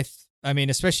mean,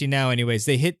 especially now anyways,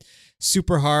 they hit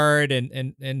super hard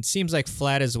and seems like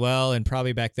flat as well, and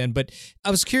probably back then. But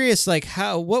I was curious, like,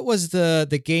 what was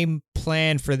the game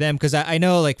plan for them? Because I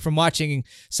know, like, from watching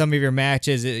some of your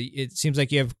matches, it seems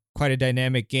like you have quite a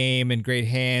dynamic game and great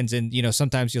hands, and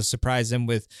sometimes you'll surprise them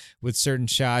with certain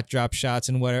drop shots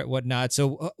and whatnot.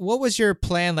 So what was your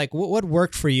plan? Like, what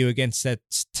worked for you against that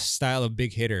style of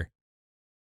big hitter?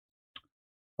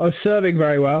 I was serving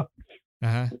very well.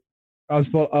 Uh-huh. I was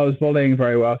volleying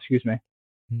very well. Excuse me.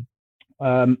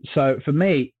 So for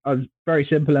me, I was very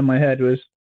simple in my head. Was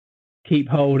keep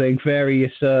holding, vary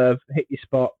your serve, hit your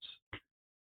spots.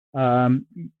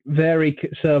 Vary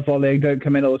serve volleying. Don't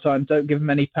come in all the time. Don't give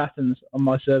them any patterns on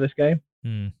my service game.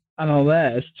 And on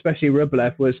theirs, especially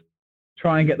Rublev, was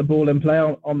try and get the ball in play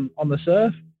on the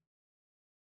serve.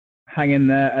 Hang in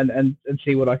there and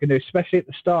see what I can do. Especially at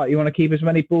the start, you want to keep as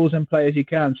many balls in play as you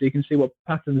can so you can see what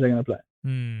patterns they're going to play.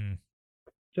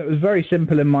 So it was very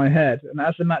simple in my head. And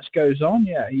as the match goes on,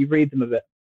 you read them a bit.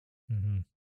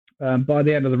 By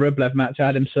the end of the Rublev match, I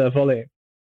had him serve volleying.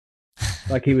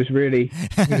 Like he was really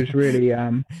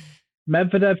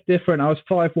Medvedev different. I was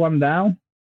 5-1 down.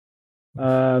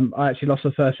 I actually lost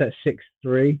the first set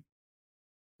 6-3.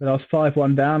 But I was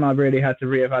 5-1 down. I really had to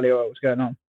reevaluate what was going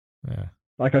on. Yeah.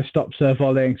 Like I stopped serve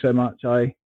volleying so much.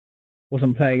 I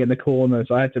wasn't playing in the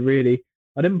corners. I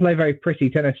didn't play very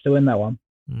pretty tennis to win that one,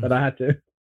 but I had to.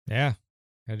 Yeah.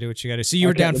 Gotta do what you gotta do. So you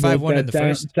were down 5-1 in the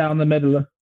first? Down the middle.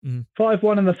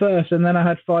 5-1 in the first, and then I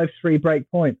had 5-3 break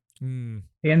point.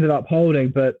 He ended up holding,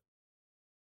 but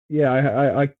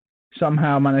I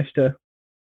somehow managed to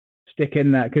stick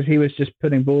in that because he was just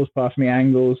putting balls past me,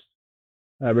 angles,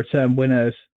 return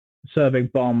winners, serving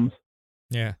bombs.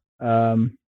 Yeah.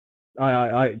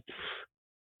 I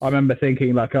remember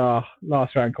thinking like,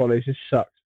 last round college, this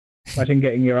sucks. Imagine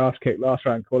getting your ass kicked last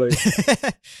round college.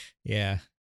 Yeah.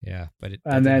 But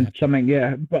and then something,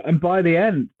 and by the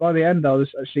end, I was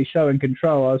actually so in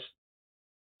control. I was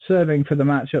serving for the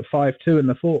match at 5-2 in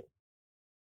the fourth.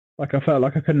 Like I felt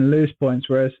like I couldn't lose points,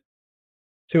 whereas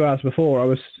 2 hours before I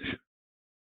was,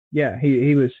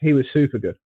 he was super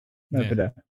good.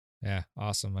 Yeah,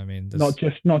 awesome. I mean, not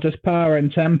just power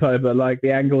and tempo, but like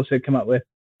the angles he'd come up with,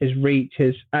 his reach,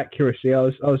 his accuracy. I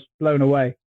was blown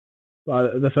away by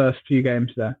the first few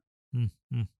games there.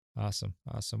 Mm-hmm. Awesome.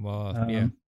 Well, yeah.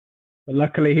 But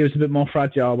luckily, he was a bit more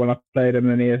fragile when I played him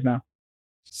than he is now.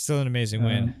 Still an amazing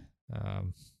win.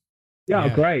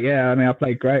 Yeah, great. Yeah, I mean, I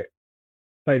played great.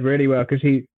 Played really well because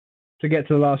to get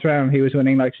to the last round, he was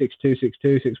winning like 6-2,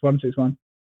 6-2, 6-1, 6-1.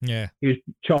 Yeah. He was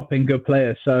chopping good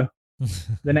players. So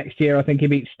the next year, I think he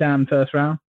beat Stan first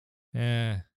round.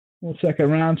 Yeah. Or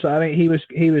second round. So I think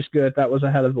he was good. That was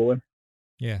a hell of a win.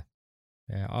 Yeah.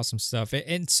 Yeah. Awesome stuff.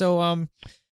 And so,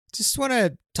 just want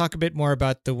to talk a bit more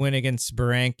about the win against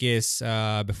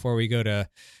Berankis before we go to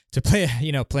play,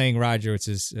 playing Roger, which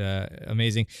is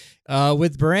amazing.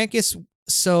 With Berankis,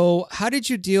 so how did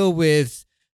you deal with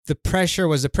the pressure?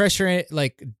 Was the pressure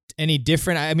like any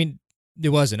different? I mean, it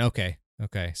wasn't. Okay.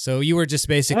 So you were just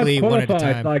basically one at a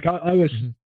time. Like I was,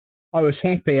 I was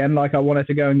happy and like I wanted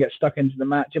to go and get stuck into the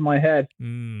match in my head.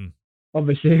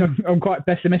 Obviously, I'm quite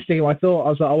pessimistic. I thought I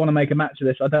was like, I want to make a match of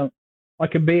this. I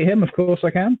can beat him, of course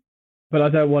I can, but I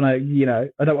don't want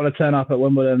to, I don't want to turn up at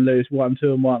Wimbledon and lose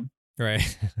 1-2-1.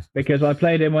 Right. Because I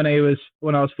played him when I was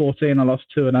 14. I lost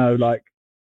 2-0, like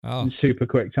in super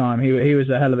quick time. He was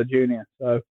a hell of a junior.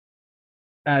 So,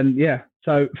 and yeah,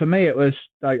 so for me it was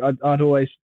like I'd always,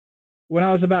 when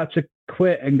I was about to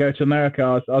quit and go to America,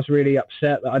 I was really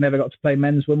upset that I never got to play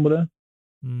men's Wimbledon.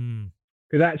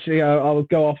 Because actually, I will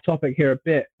go off topic here a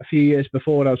bit. A few years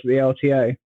before, when I was at the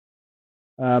LTA,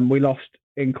 we lost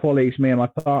in qualies, me and my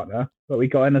partner, but we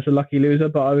got in as a lucky loser.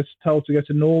 But I was told to go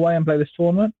to Norway and play this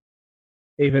tournament,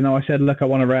 even though I said, look, I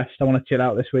want to rest. I want to chill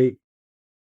out this week.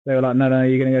 They were like, no,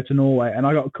 you're going to go to Norway. And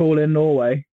I got a call in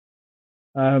Norway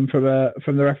from the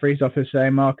referee's office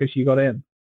saying, Marcus, you got in.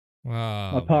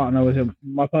 Wow. My partner was in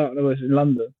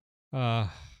London. Man.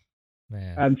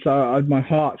 And so my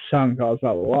heart sunk. I was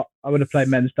like, what? I would have played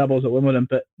men's doubles at Wimbledon,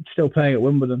 but still playing at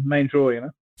Wimbledon, main draw,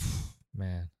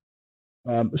 Man.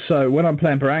 So when I'm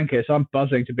playing Berankis, I'm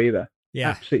buzzing to be there. Yeah.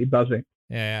 Absolutely buzzing.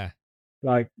 Yeah.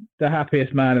 Like the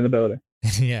happiest man in the building.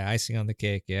 Yeah, icing on the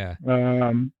cake, yeah.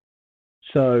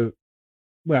 So,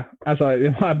 well, as I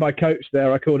had my coach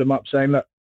there, I called him up saying, look,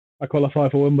 I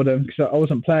qualified for Wimbledon because I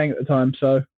wasn't playing at the time.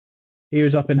 So he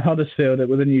was up in Huddersfield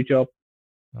with a new job.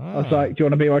 I was like, do you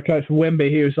want to be my coach for Wimby?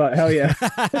 He was like, hell yeah.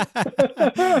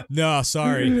 No,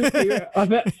 sorry.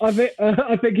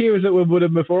 I think he was at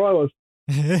Wimbledon before I was.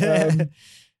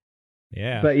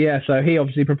 Yeah. But yeah, so he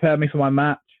obviously prepared me for my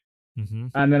match.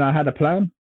 And then I had a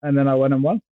plan and then I went and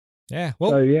won. Yeah.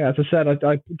 Well, so yeah, as I said,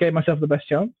 I gave myself the best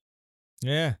chance.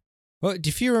 Yeah. Well,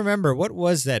 if you remember, what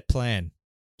was that plan?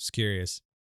 Just curious.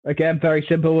 Again, very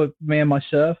simple with me and my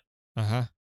serve.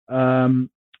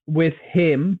 With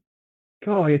him,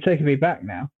 God, you're taking me back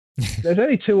now. There's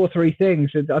only 2 or 3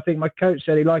 things. I think my coach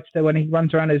said he likes to, when he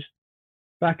runs around his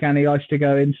backhand, he likes to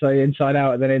go inside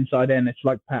out and then inside in. It's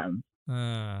like patterns.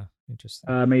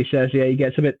 Interesting. He says, yeah, he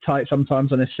gets a bit tight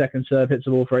sometimes on his second serve, hits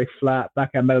the ball very flat,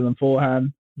 backhand better than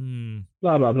forehand,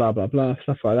 blah, blah, blah, blah, blah,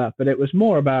 stuff like that. But it was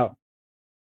more about,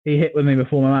 he hit with me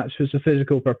before my match, was the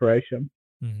physical preparation.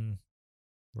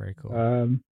 Very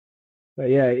cool. But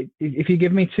yeah, if you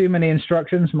give me too many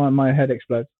instructions, my head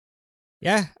explodes.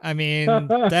 Yeah, I mean,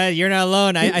 that you're not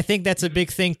alone. I think that's a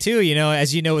big thing too,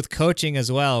 as you know, with coaching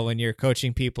as well, when you're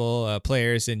coaching people,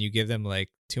 players, and you give them like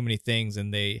too many things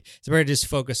and it's better to just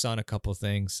focus on a couple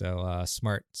things. So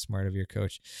smart of your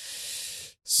coach.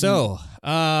 So,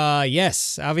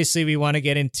 yes, obviously we want to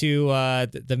get into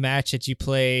the match that you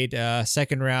played,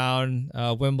 second round,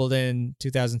 Wimbledon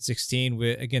 2016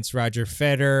 against Roger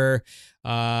Federer.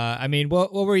 I mean,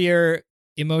 what were your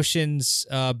emotions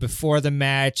before the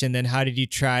match, and then how did you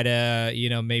try to,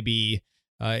 maybe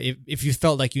if you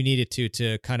felt like you needed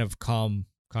to kind of calm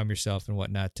yourself and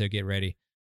whatnot to get ready?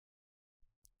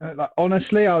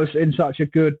 Honestly, I was in such a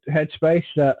good headspace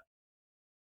that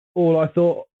all I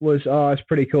thought was, it's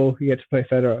pretty cool. You get to play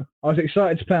Federer. I was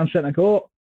excited to play on centre court,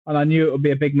 and I knew it would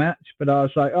be a big match, but I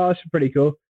was like, it's pretty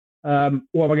cool. What am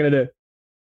I going to do?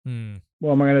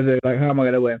 What am I going to do? Like, how am I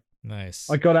going to win? Nice.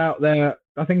 I got out there.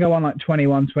 I think I won like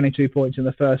 21, 22 points in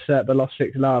the first set, but lost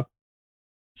 6-love.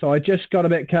 So I just got a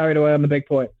bit carried away on the big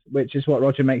points, which is what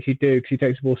Roger makes you do because he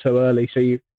takes the ball so early. So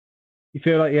you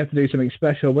feel like you have to do something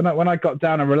special. When I got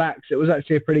down and relaxed, it was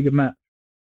actually a pretty good match.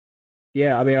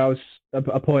 Yeah, I mean, I was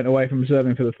a point away from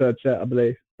serving for the third set, I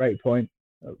believe. Break point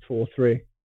at 4-3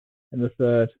 in the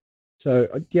third. So,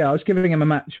 yeah, I was giving him a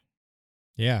match.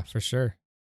 Yeah, for sure.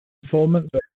 Performance.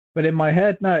 But in my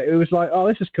head, no, it was like,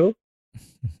 this is cool.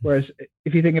 Whereas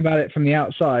if you think about it from the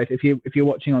outside, if you're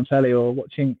watching on telly or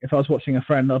if I was watching a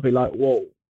friend, I'd be like, whoa,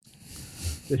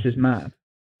 this is mad.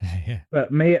 Yeah.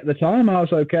 But me at the time, I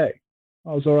was okay.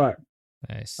 I was all right.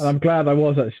 Nice. And I'm glad I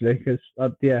was actually, because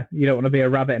yeah, you don't want to be a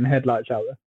rabbit in headlights out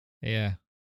there. Yeah.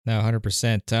 No,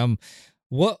 100%.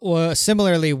 What was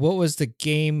similarly? What was the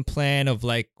game plan of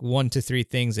like 1 to 3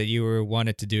 things that you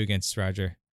wanted to do against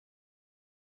Roger?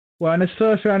 Well, in his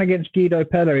first round against Guido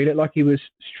Pella, he looked like he was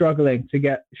struggling to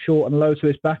get short and low to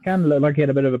his backhand. Looked like he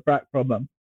had a bit of a back problem.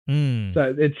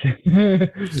 So this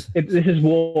is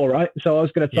war, right? So I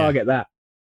was going to target that,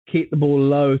 keep the ball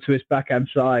low to his backhand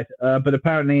side. But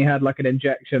apparently he had like an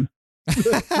injection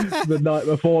the night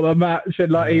before the match,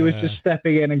 and like he was just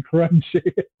stepping in and crunching.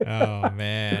 Oh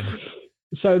man!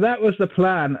 So that was the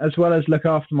plan, as well as look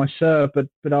after my serve. But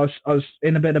I was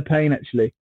in a bit of pain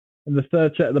actually in the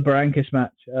third set of the Berankis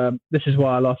match. This is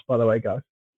why I lost, by the way, guys.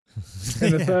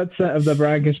 In the third set of the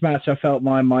Berankis match, I felt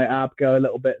my ab go a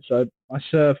little bit. So I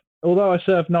served, although I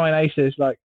served 9 aces,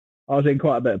 like I was in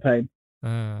quite a bit of pain.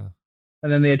 And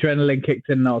then the adrenaline kicked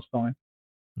in and I was fine.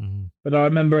 But I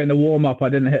remember in the warm-up, I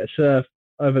didn't hit a serve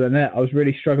over the net. I was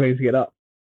really struggling to get up.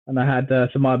 And I had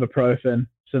some ibuprofen,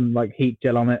 some like heat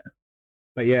gel on it.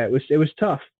 But yeah, it was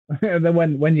tough. And then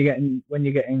when you're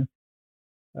getting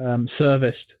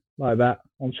serviced like that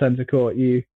on centre court,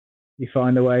 you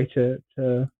find a way to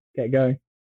get going.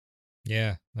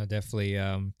 Yeah, definitely.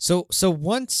 So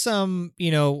once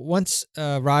once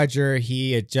Roger,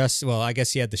 he adjusted. Well, I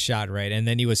guess he had the shot right, and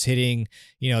then he was hitting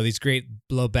these great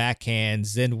low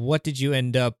backhands. Then what did you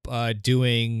end up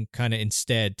doing kind of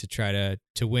instead to try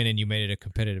to win, and you made it a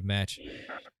competitive match?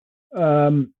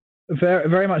 Very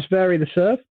very much vary the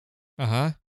serve.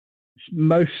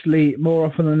 Mostly, more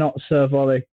often than not, serve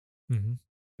volley.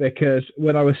 Because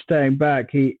when I was staying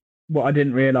back, what I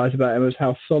didn't realize about him was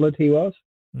how solid he was.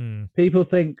 People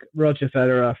think Roger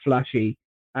Federer, flashy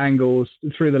angles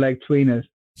through the leg tweeners.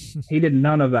 He did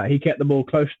none of that. He kept the ball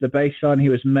close to the baseline. He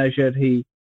was measured. He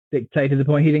dictated the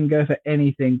point. He didn't go for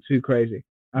anything too crazy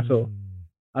at all.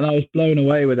 And I was blown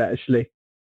away with that, actually.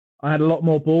 I had a lot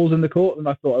more balls in the court than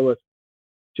I thought I would.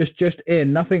 Just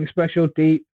in, nothing special,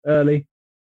 deep, early.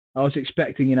 I was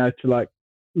expecting, to like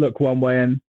look one way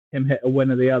and him hit a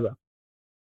win or the other.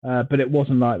 But it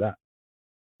wasn't like that.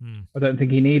 I don't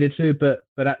think he needed to, but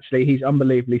actually he's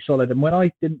unbelievably solid. And when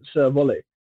I didn't serve volley,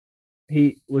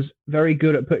 he was very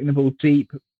good at putting the ball deep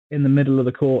in the middle of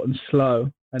the court and slow,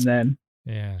 and then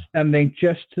standing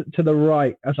just to the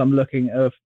right as I'm looking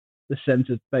of the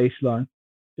centered baseline,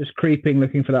 just creeping,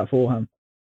 looking for that forehand.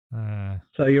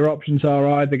 So your options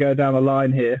are either go down the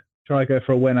line here, try to go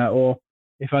for a winner, or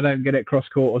if I don't get it cross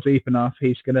court or deep enough,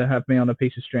 he's going to have me on a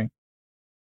piece of string.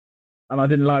 And I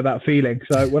didn't like that feeling.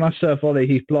 So when I serve volley,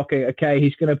 he's blocking. Okay,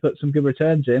 he's going to put some good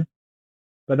returns in,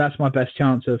 but that's my best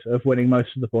chance of winning most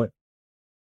of the point.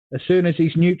 As soon as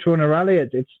he's neutral in a rally,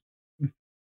 it's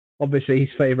obviously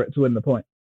his favourite to win the point.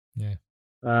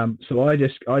 So I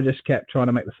just kept trying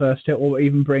to make the first hit or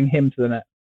even bring him to the net.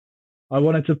 I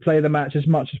wanted to play the match as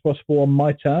much as possible on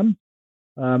my term.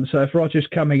 So if Roger's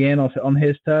coming in on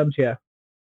his terms,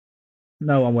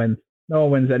 no one wins. No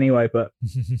one wins anyway, but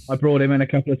I brought him in a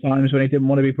couple of times when he didn't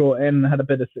want to be brought in and had a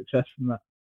bit of success from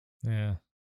that.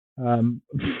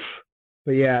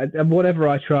 But yeah, whatever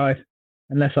I tried,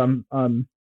 unless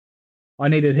I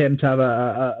needed him to have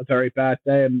a very bad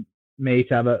day and me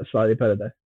to have a slightly better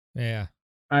day.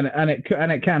 And it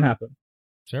can happen.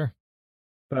 Sure.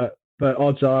 But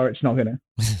odds are it's not gonna.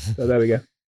 So there we go.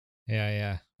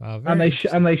 And they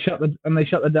shut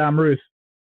the damn roof.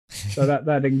 So that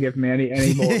didn't give me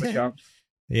any more of a chance.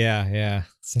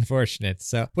 It's unfortunate.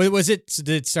 So did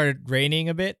it start raining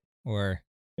a bit, or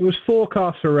it was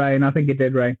forecast for rain? I think it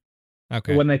did rain.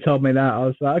 Okay. But when they told me that, I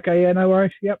was like, okay, no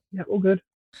worries. Yep, all good.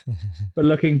 But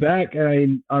looking back,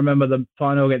 I remember the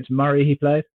final against Murray he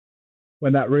played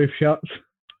when that roof shuts.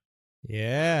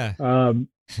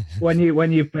 When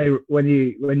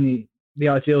the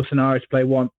ideal scenario to play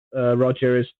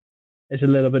Roger is a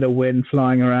little bit of wind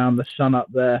flying around, the sun up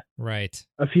there. Right.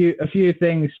 A few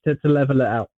things to level it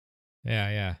out.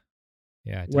 Yeah.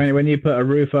 When you put a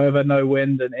roof over, no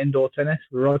wind, and indoor tennis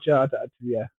for Roger, I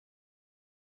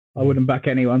wouldn't back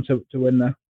anyone to win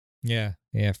there. Yeah,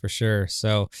 for sure.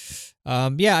 So,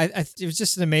 it was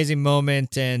just an amazing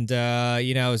moment, and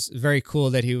it was very cool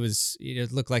that he was.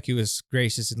 It looked like he was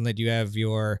gracious and let you have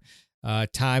your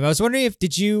time. I was wondering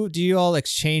do you all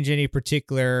exchange any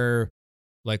particular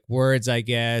like words, I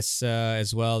guess,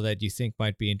 as well that you think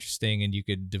might be interesting and you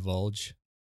could divulge?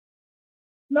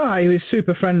 No, he was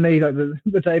super friendly. Like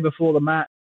the day before the match,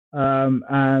 and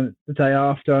the day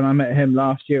after, and I met him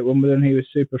last year at Wimbledon. He was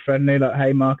super friendly. Like,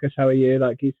 hey Marcus, how are you?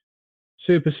 Like, he's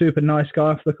super nice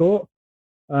guy off the court.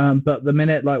 But the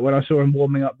minute, like when I saw him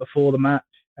warming up before the match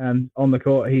and on the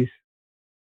court,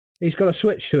 he's got a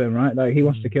switch to him, right? Like he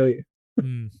wants to kill you.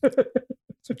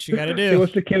 That's what you got to do. He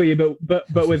wants to kill you,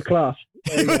 but with class.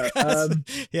 There you go.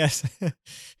 Yes.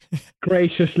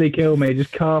 Graciously kill me.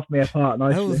 Just carve me apart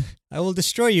nicely. I will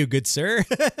destroy you, good sir.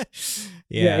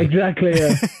 Yeah, exactly.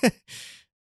 Yeah.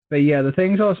 But yeah, the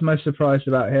things I was most surprised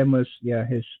about him was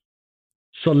his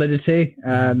solidity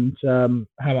and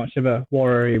how much of a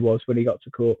warrior he was when he got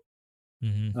to court.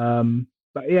 Mm-hmm.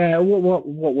 But yeah, what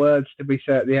words did we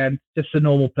say at the end? Just the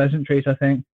normal pleasantries, I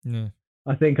think. Yeah.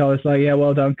 I think I was like, yeah,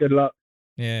 well done, good luck.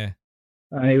 Yeah.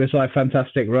 And he was like,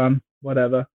 fantastic run,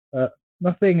 whatever.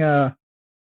 Nothing out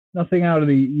of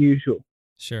the usual.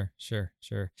 Sure.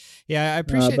 Yeah, I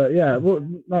appreciate. But yeah,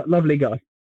 lovely guy.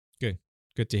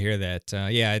 Good to hear that.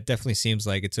 Yeah, it definitely seems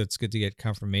like it. So it's good to get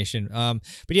confirmation.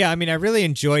 But yeah, I mean, I really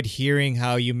enjoyed hearing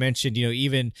how you mentioned,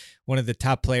 even one of the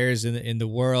top players in the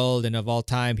world and of all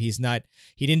time, he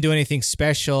didn't do anything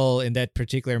special in that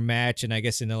particular match. And I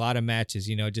guess in a lot of matches,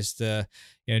 just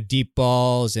deep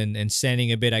balls and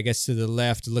sending a bit, I guess, to the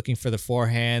left, looking for the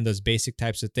forehand, those basic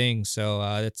types of things. So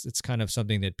it's kind of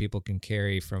something that people can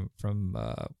carry from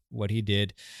what he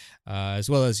did, as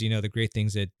well as, the great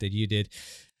things that you did.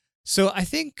 So I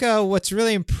think what's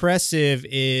really impressive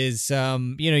is,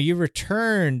 you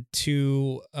returned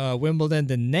to Wimbledon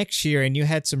the next year and you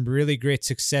had some really great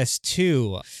success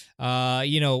too.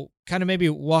 Kind of maybe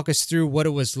walk us through what it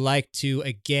was like to,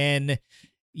 again,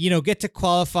 get to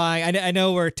qualify. I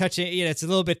know we're touching, it's a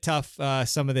little bit tough,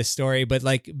 some of this story, but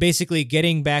like basically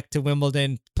getting back to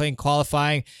Wimbledon, playing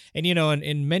qualifying and,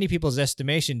 in many people's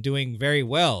estimation, doing very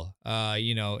well,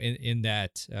 in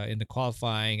the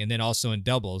qualifying and then also in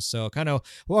doubles. So kind of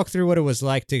walk through what it was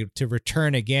like to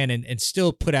return again and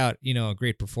still put out, a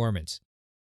great performance.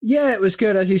 Yeah, it was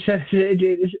good. As you said,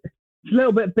 it's a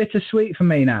little bit bittersweet for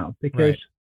me now because right.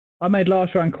 I made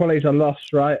last round qualies, I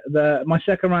lost, right? My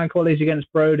second round qualies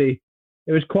against Brody,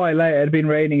 it was quite late. It had been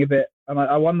raining a bit. And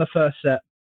I won the first set.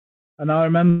 And I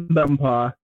remember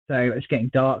umpire saying, it's getting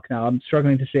dark now. I'm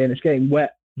struggling to see, and it's getting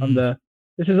wet under.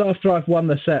 This is after I've won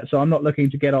the set, so I'm not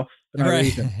looking to get off for no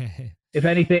reason. If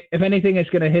anything, it's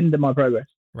going to hinder my progress.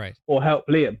 Right. Or help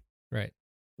Liam. Right.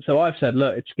 So I've said,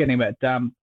 look, it's getting a bit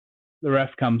damp. The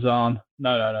ref comes on.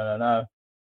 No.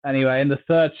 Anyway, in the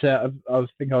third set, I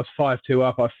think I was 5-2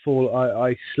 up.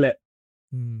 I slipped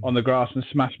on the grass and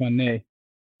smashed my knee.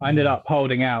 I ended up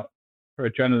holding out for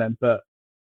adrenaline, but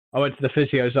I went to the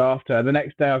physios after. The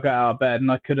next day, I got out of bed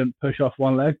and I couldn't push off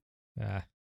one leg.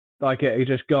 Like it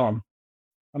just gone.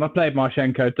 And I played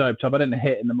Marchenko doped up. I didn't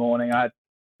hit in the morning. I had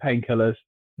painkillers.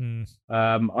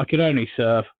 I could only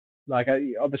serve. Like,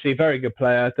 obviously, very good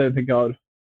player. I don't think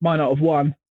might not have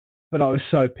won, but I was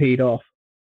so peed off.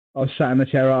 I was sat in the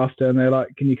chair after and they're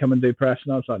like, can you come and do press?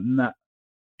 And I was like, nah.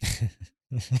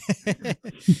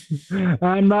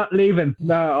 I'm not leaving.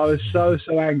 No, I was so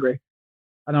angry.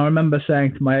 And I remember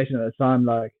saying to my agent at the time,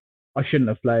 like, I shouldn't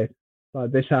have played.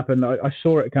 Like, this happened. I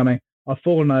saw it coming. I've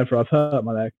fallen over. I've hurt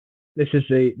my leg. This is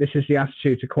the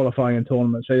attitude to qualifying in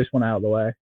tournaments. So I just went out of the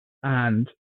way. And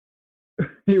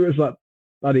he was like,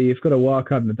 buddy, you've got to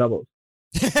work on the doubles.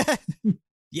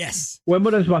 Yes.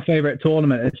 Wimbledon's my favorite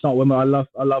tournament. It's not Wimbledon.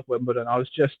 I love Wimbledon. I was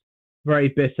just very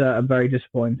bitter and very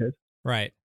disappointed.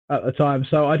 Right. At the time.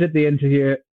 So I did the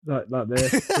interview like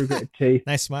this through gritted teeth.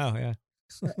 Nice smile, yeah.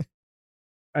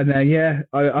 And then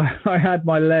I had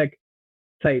my leg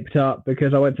taped up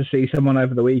because I went to see someone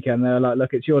over the weekend. They were like,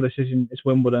 look, it's your decision, it's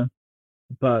Wimbledon,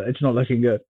 but it's not looking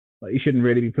good. Like, you shouldn't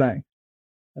really be playing.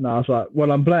 And I was like,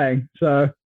 well, I'm playing. So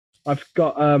I've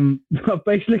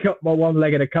basically got my one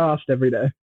leg in a cast every day.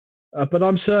 But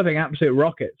I'm serving absolute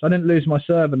rockets. I didn't lose my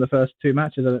serve in the first two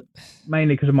matches,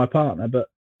 mainly because of my partner. But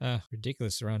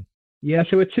ridiculous run. Yeah,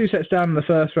 so we're 2 sets down in the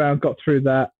first round, got through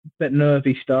that, bit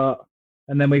nervy start.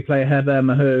 And then we play Heather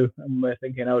Mahou, and we're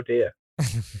thinking, oh dear.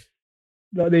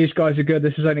 These guys are good.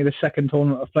 This is only the second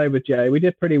tournament I've played with Jay. We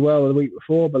did pretty well the week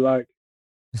before, but like,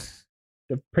 it's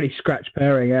a pretty scratch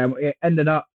pairing. It ended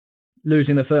up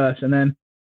losing the first, and then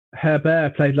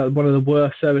Herbert played like one of the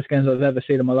worst service games I've ever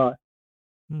seen in my life.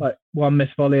 Like, one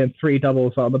missed volley and 3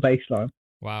 doubles on the baseline.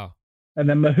 Wow. And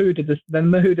then Mahou did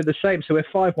the same. So we're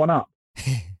 5-1 up.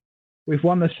 We've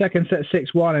won the second set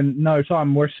 6-1 in no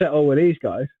time. We're settled with these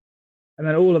guys. And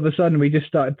then all of a sudden we just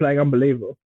started playing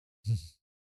unbelievable.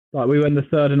 Like, we win the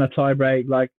third in a tie break.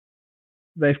 Like,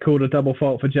 they've called a double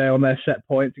fault for Jay on their set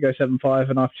point to go 7-5,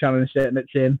 and I've challenged it and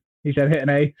it's in. He said hit an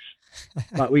ace.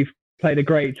 Like, we've played a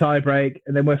great tie break,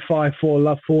 and then we're 5-4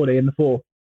 love 40 in the fourth.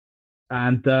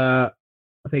 And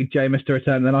I think Jay missed a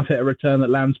return, and then I've hit a return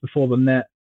that lands before the net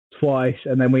twice,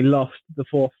 and then we lost the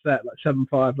fourth set, like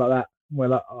 7-5, like that. And we're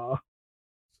like,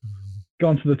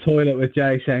 gone to the toilet with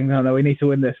Jay saying, no, we need to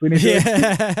win this. We need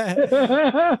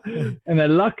to win. And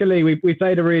then luckily we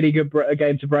played a really good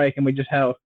game to break, and we just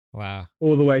held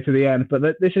all the way to the end. But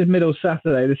this is middle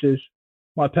Saturday.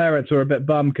 My parents were a bit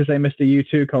bummed because they missed a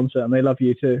U2 concert, and they love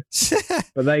U2.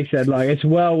 But they said, like, it's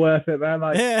well worth it, man.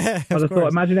 Like, I just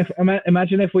thought,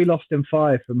 imagine if we lost in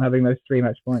 5 from having those 3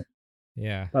 match points.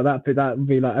 Yeah. Like that would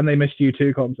be like, and they missed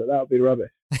U2 concert. That would be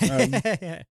rubbish.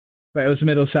 But it was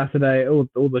middle Saturday. All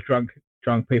the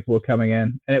drunk people were coming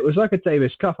in, and it was like a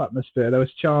Davis Cup atmosphere. There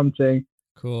was chanting.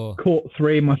 Cool. Court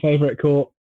 3, my favorite court.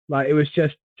 Like, it was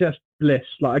just bliss.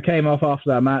 Like, I came off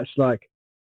after that match, like,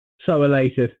 so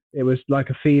elated. It was like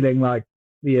a feeling like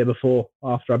the year before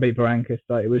after I beat Berankis.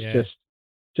 Like, it was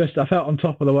just I felt on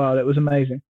top of the world. It was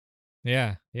amazing.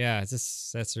 Yeah.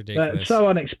 That's ridiculous. So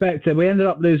unexpected. We ended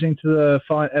up losing to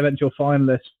the eventual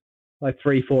finalists, like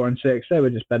 3, 4, and 6. They were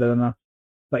just better than us.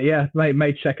 But yeah,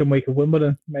 made second week of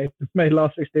Wimbledon. Made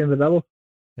last 16 of the double.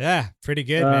 Yeah, pretty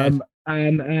good, man.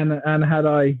 And had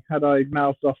I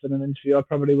mouthed off in an interview, I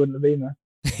probably wouldn't have been there.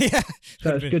 Yeah.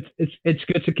 So it's good. It's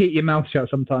good to keep your mouth shut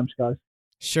sometimes, guys.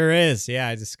 Sure is. Yeah,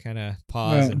 I just kind of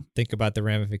pause and think about the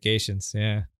ramifications.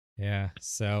 Yeah.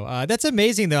 So that's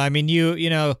amazing, though. I mean, you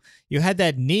had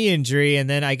that knee injury, and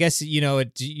then I guess you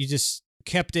just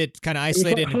kept it kind of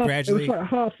isolated and gradually. It was like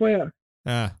halfway up.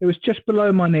 It was just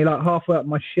below my knee, like halfway up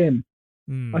my shin.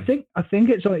 I think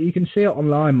it's like, you can see it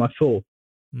online. My fall.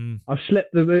 I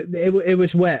slipped. It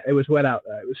was wet. It was wet out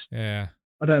there. It was. Yeah.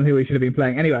 I don't think we should have been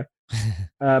playing anyway.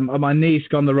 My knee's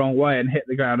gone the wrong way and hit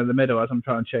the ground in the middle as I'm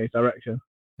trying to change direction.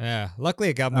 Yeah. Luckily,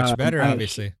 it got much better.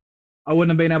 Obviously, I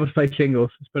wouldn't have been able to play singles.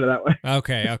 Let's put it that way.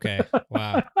 Okay.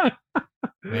 Wow.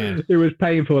 Man. It was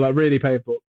painful, like really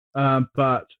painful.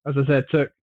 But as I said,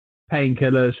 took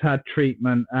painkillers, had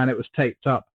treatment, and it was taped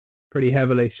up pretty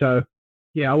heavily. So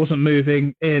yeah, I wasn't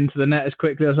moving into the net as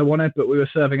quickly as I wanted, but we were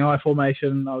serving I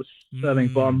formation. I was serving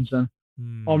bombs, and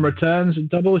on returns and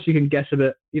doubles, you can guess a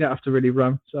bit. You don't have to really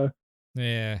run. So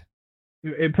yeah,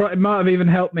 it might have even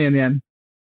helped me in the end,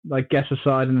 like guess a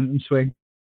side and swing.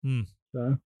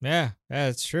 So yeah,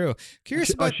 that's true.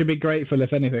 Curious. I should be grateful,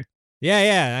 if anything.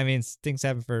 Yeah. I mean, things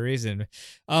happen for a reason.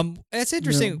 That's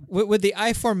interesting. Yeah. With the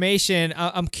I formation,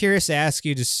 I'm curious to ask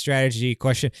you this strategy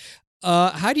question.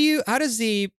 How does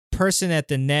the person at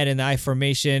the net in the I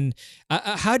formation,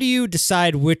 how do you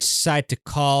decide which side to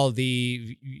call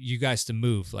you guys to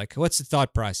move? Like, what's the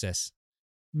thought process?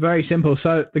 Very simple.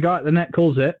 So the guy at the net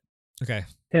calls it. Okay.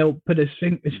 He'll put his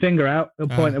finger out. He'll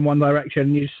point in one direction.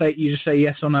 And you just say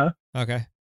yes or no. Okay.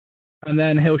 And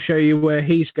then he'll show you where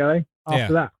he's going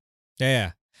after that.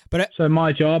 Yeah. But so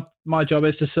my job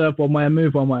is to serve one way and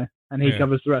move one way, and he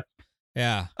covers the rest.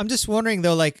 Yeah. I'm just wondering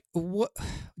though, like, do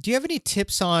you have any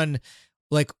tips on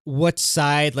like what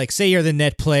side? Like, say you're the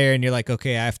net player and you're like,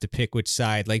 okay, I have to pick which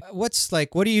side. Like, what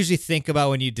do you usually think about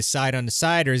when you decide on the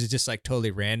side, or is it just like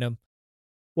totally random?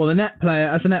 Well, as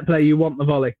a net player, you want the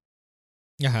volley.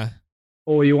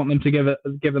 Or you want them to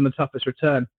give them the toughest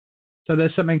return. So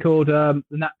there's something called the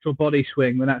natural body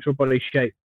swing, the natural body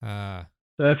shape.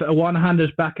 So if a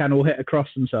one-hander's backhand will hit across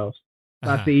themselves,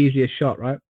 that's the easiest shot,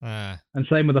 right? And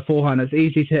same with the forehand, it's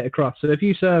easy to hit across. So if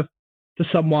you serve to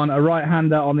someone, a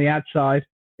right-hander on the ad side,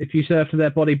 if you serve to their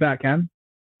body backhand,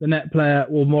 the net player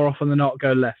will more often than not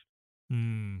go left.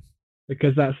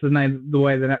 Because that's the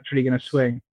way they're naturally going to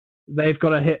swing. They've got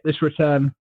to hit this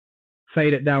return,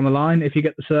 fade it down the line. If you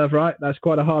get the serve right, that's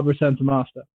quite a hard return to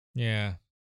master. Yeah.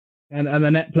 And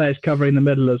the net player's covering the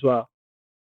middle as well.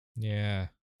 Yeah.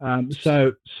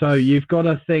 So you've got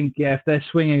to think, if they're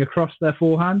swinging across their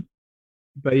forehand,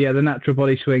 but the natural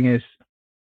body swing is,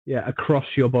 across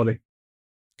your body.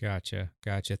 Gotcha.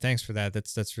 Thanks for that.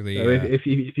 That's really. So if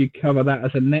you cover that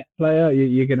as a net player,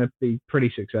 you're going to be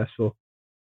pretty successful.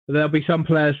 But there'll be some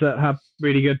players that have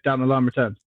really good down the line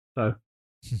returns. So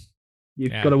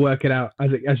you've got to work it out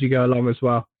as you go along as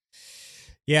well.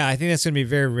 Yeah, I think that's going to be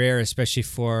very rare, especially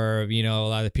for, a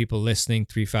lot of the people listening,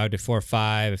 3.5 to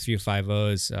 4.5, a few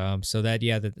 5.0s. So that,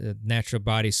 the natural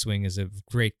body swing is a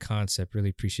great concept.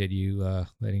 Really appreciate you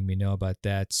letting me know about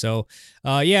that. So,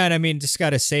 and I mean, just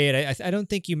got to say it. I don't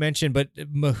think you mentioned, but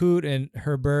Mahut and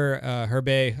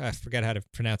Herbe, I forgot how to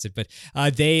pronounce it, but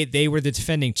they were the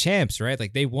defending champs, right?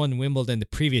 Like they won Wimbledon the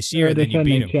previous year, and then you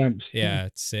beat them. Champs. Yeah,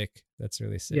 it's sick. That's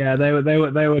really sick. Yeah, they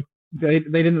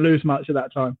didn't lose much at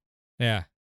that time. Yeah.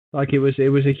 Like it was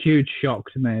a huge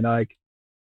shock to me. Like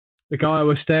the guy I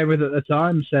was staying with at the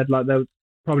time said, like there was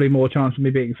probably more chance of me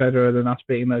beating Federer than us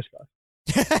beating those guys.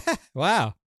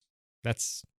 Wow,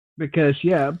 that's because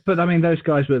but I mean those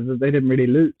guys they didn't really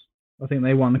lose. I think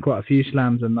they won quite a few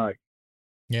slams, and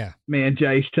me and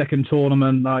Jay's second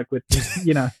tournament, like with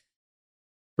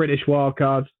British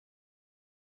wildcards.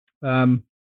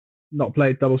 Not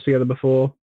played doubles together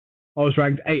before. I was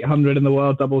ranked 800 in the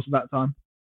world doubles at that time.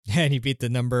 And you beat the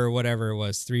number, whatever it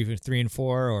was, 3 and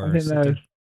 4 or I think something.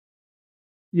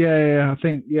 I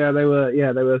think they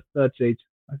were third seeds,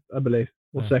 I believe,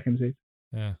 or second seeds.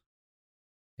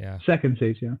 Yeah. Second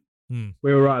seeds, yeah. Hmm.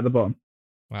 We were right at the bottom.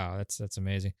 Wow, that's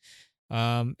amazing.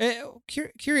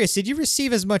 Curious, did you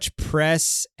receive as much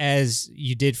press as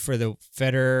you did for the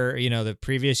Federer, the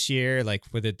previous year, like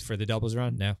for the doubles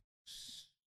run? No.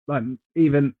 Like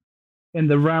even in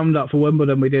the roundup for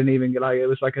Wimbledon, we didn't even get it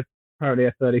was like apparently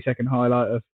a 30-second highlight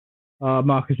of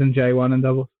Marcus and Jay won in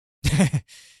doubles.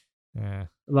 Yeah.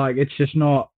 Like it's just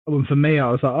not. For me,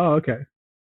 I was like, oh okay.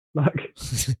 Like,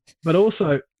 but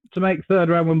also to make third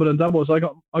round Wimbledon doubles, I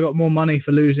got more money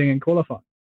for losing in qualifying.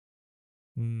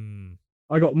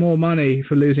 I got more money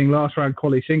for losing last round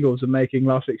quali singles and making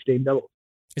last 16 doubles.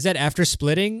 Is that after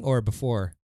splitting or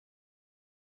before?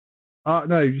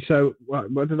 No. So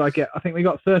what did I get? I think we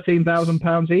got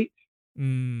 £13,000 each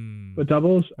for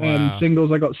doubles, and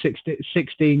singles I got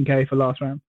 16K for last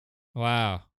round.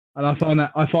 Wow. And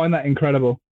I find that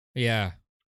incredible. Yeah.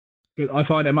 I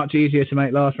find it much easier to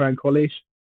make last round qualies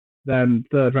than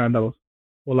third round doubles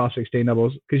or last 16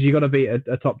 doubles because you got to beat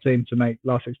a top team to make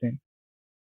last 16.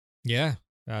 Yeah.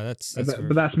 That's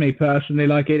but that's me personally.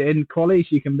 Like in qualies,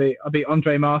 I beat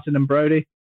Andre Martin and Brody,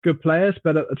 good players,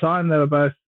 but at the time they were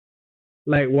both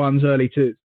late ones, early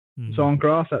twos. Mm-hmm. So on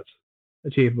grass, that's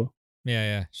achievable.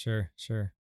 Yeah, sure.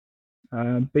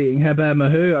 Beating Herbert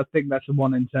Mahou, I think that's a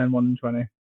 1 in 10, 1 in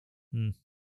 20.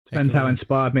 Depends how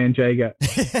inspired me and Jay get.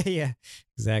 Yeah,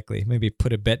 exactly. Maybe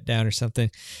put a bet down or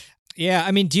something. Yeah,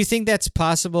 I mean, do you think that's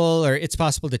possible, or it's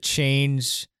possible to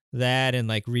change that and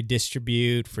like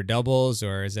redistribute for doubles,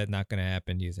 or is that not going to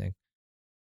happen, do you think?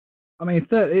 I mean,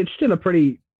 it's still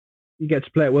you get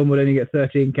to play at Wimbledon, you get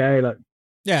 13K. Like,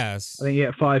 yes, I think you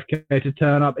get 5K to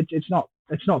turn up. It's not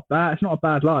bad. It's not a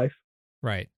bad life.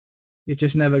 Right. You're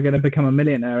just never going to become a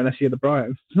millionaire unless you're the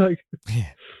Bryans. Like,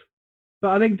 yeah. But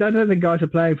I don't think guys are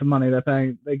playing for money.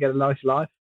 They get a nice life,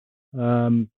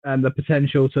 and the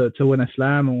potential to win a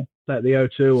slam or set the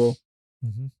O2 or.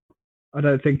 Mm-hmm. I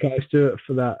don't think guys do it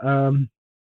for that.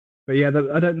 But yeah,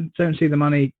 I don't see the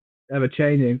money ever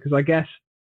changing because I guess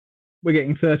we're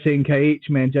getting 13K each,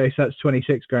 me and Jay, so that's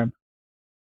 26 grand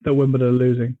that Wimbledon are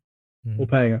losing or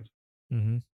paying us.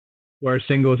 Mm-hmm. Whereas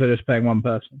singles are just paying one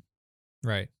person.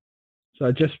 Right.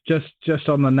 So just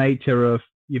on the nature of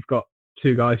you've got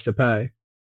two guys to pay.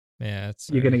 Yeah,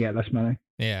 you're going to get less money.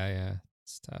 Yeah,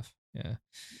 it's tough. Yeah.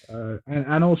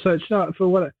 And also it's not for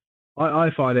what.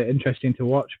 I find it interesting to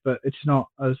watch, but it's not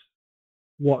as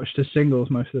watched as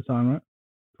singles most of the time, right?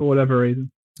 For whatever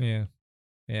reason. Yeah.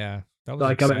 That was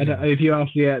like, I mean, if you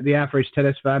ask the average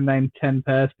tennis fan, name 10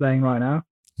 pairs playing right now.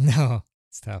 No,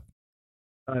 it's tough.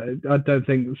 I don't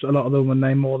think a lot of them would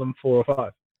name more than 4 or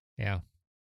 5. Yeah.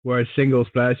 Whereas singles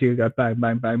players, you go bang,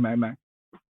 bang, bang, bang, bang.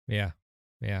 Yeah.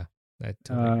 That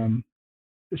totally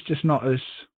it's just not as.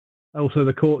 Also,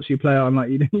 the courts you play on, like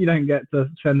you don't get to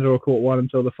Fender or Court 1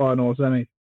 until the final or semi.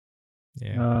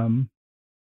 Yeah.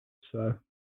 So.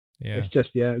 Yeah. It's just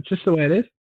the way it is.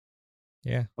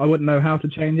 Yeah. I wouldn't know how to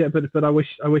change it, but I wish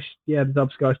the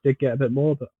Dubs guys did get a bit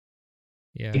more. But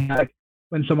yeah. Like,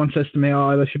 when someone says to me,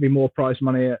 "Oh, there should be more prize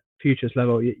money at futures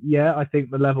level," yeah, I think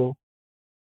the level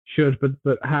should,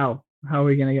 but how? How are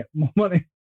we going to get more money?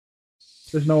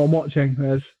 There's no one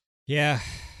watching. Yeah.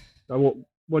 So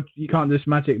what you can't just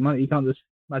magic money. You can't just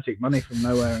magic money from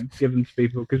nowhere and give them to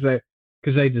people because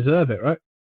they deserve it, right?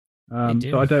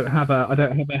 So I don't have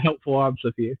a helpful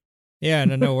answer for you. Yeah,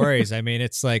 no worries. I mean,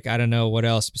 it's like I don't know what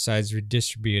else besides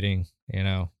redistributing,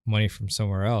 money from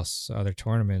somewhere else, other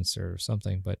tournaments or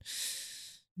something. But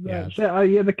yeah,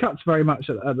 the cut's very much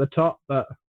at the top, but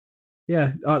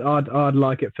yeah, I'd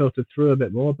like it filtered through a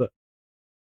bit more. But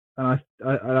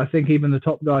I think even the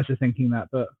top guys are thinking that,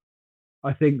 but.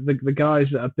 I think the guys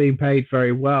that are being paid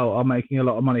very well are making a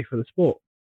lot of money for the sport.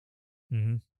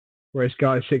 Mm-hmm. Whereas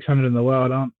guys 600 in the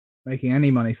world aren't making any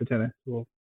money for tennis or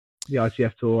the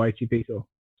ITF Tour or ATP Tour.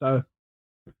 So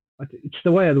it's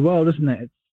the way of the world, isn't it?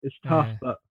 It's tough,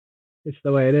 but it's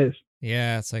the way it is.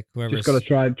 Yeah, it's like whoever's... Just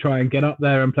got to try and get up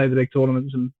there and play the big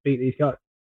tournaments and beat these guys.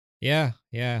 Yeah,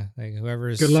 like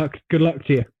whoever's... Good luck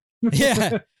to you.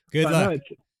 Yeah, good luck.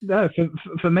 No,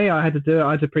 for me, I had to do it. I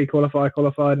had to pre-qualify,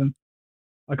 qualified, and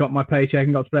I got my paycheck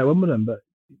and got to play at Wimbledon, but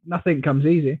nothing comes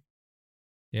easy.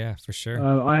 Yeah, for sure.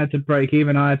 I had to break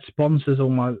even. I had sponsors.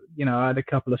 I had a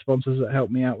couple of sponsors that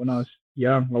helped me out when I was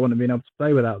young. I wouldn't have been able to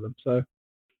play without them. So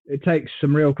it takes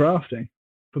some real grafting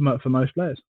for most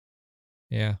players.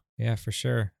 Yeah. Yeah, for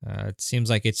sure. It seems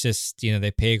like it's just, they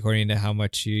pay according to how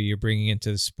much you're bringing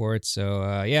into the sport.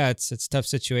 So, yeah, it's a tough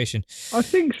situation. I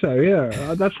think so.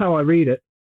 Yeah, that's how I read it.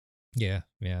 Yeah.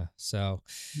 Yeah. So,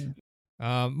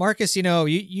 Yeah. Marcus,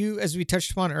 you as we touched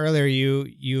upon earlier,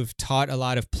 you've taught a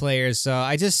lot of players. So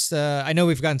I know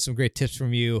we've gotten some great tips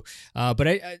from you, but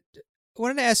I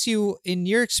wanted to ask you, in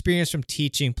your experience from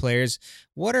teaching players,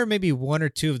 what are maybe one or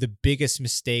two of the biggest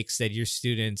mistakes that your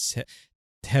students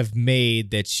have made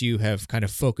that you have kind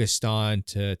of focused on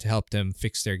to help them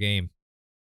fix their game?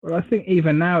 Well, I think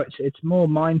even now it's more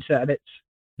mindset, and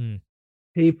it's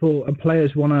people and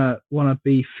players want to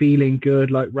be feeling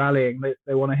good, like rallying.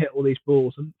 They want to hit all these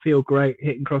balls and feel great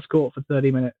hitting cross court for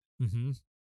 30 minutes,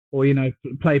 or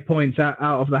play points out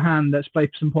of the hand. Let's play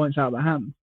some points out of the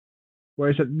hand.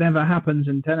 Whereas it never happens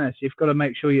in tennis. You've got to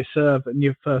make sure your serve and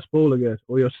your first ball are good,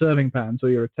 or your serving patterns, or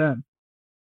your return.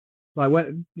 Like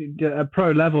when at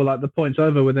pro level, like the point's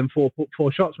over within four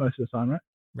shots most of the time, right?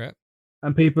 Right.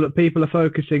 And people are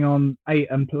focusing on eight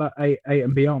and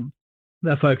beyond.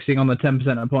 They're focusing on the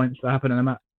 10% of points that happen in a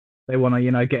match. They want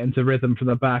to get into rhythm from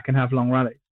the back and have long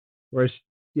rallies. Whereas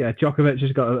Djokovic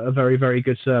has got a very, very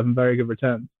good serve and very good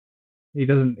return. He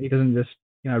doesn't just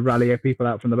rally people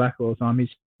out from the back all the time. He's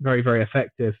very, very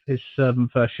effective. His serve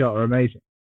and first shot are amazing.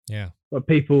 Yeah. But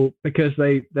people, because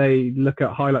they look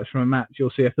at highlights from a match,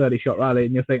 you'll see a 30-shot rally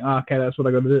and you'll think, okay, that's what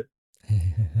I got to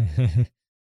do.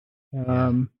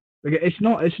 It's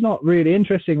not really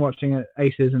interesting watching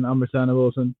aces and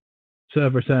unreturnables and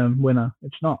serve return winner.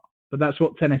 It's not. But that's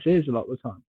what tennis is a lot of the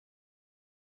time.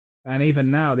 And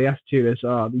even now, the attitude is,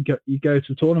 you go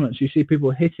to tournaments, you see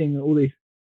people hitting all these.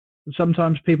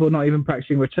 Sometimes people are not even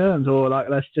practicing returns, or like,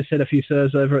 let's just hit a few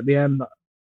serves over at the end.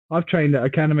 I've trained at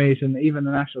academies and even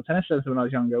the National Tennis Centre when I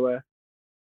was younger, where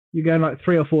you're going like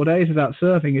 3 or 4 days without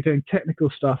serving. You're doing technical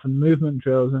stuff and movement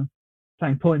drills and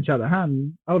playing points out of the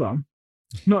hand. Hold on,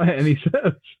 not hitting any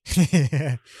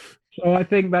serves. So I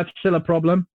think that's still a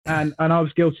problem, and I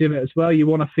was guilty of it as well. You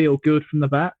want to feel good from the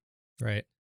bat, right?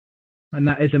 And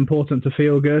that is important to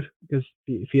feel good, because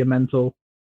for your mental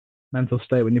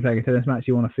state when you're playing a tennis match,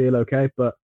 you want to feel okay.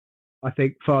 But I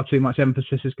think far too much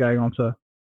emphasis is going on to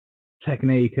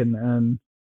technique and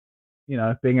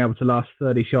being able to last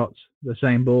 30 shots the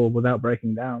same ball without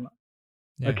breaking down.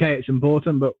 Yeah. Okay, it's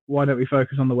important, but why don't we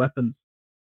focus on the weapons?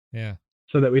 Yeah.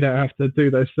 So that we don't have to do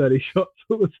those 30 shots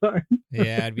all the time.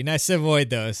 Yeah, it'd be nice to avoid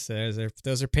those.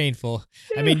 Those are painful.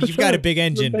 Yeah, I mean, you've got a big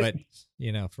engine, but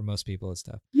for most people it's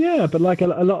tough. Yeah, but like a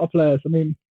lot of players, I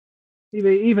mean,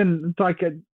 even like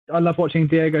I love watching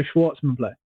Diego Schwartzman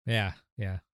play. Yeah,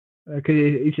 yeah. Because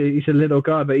he's a little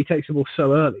guy, but he takes the ball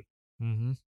so early.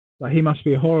 Mm-hmm. Like, he must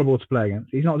be horrible to play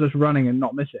against. He's not just running and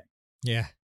not missing. Yeah.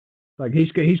 Like,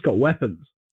 he's got weapons.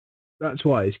 That's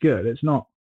why he's good. It's not.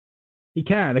 He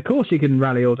can, of course, he can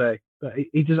rally all day, but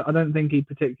he just. I don't think he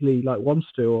particularly wants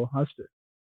to or has to.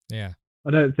 Yeah.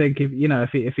 I don't think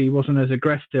if he wasn't as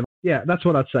aggressive. Yeah, that's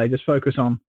what I'd say. Just focus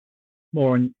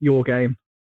more on your game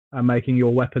and making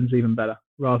your weapons even better,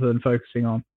 rather than focusing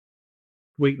on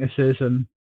weaknesses. And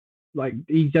like,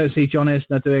 you don't see John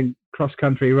Isner doing cross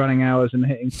country running hours and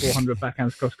hitting 400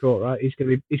 backhands cross court, right? He's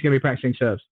gonna be practicing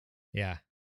serves. Yeah.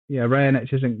 Yeah,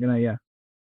 Raonic isn't gonna. Yeah.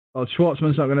 Well,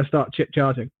 Schwartzman's not gonna start chip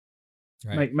charging.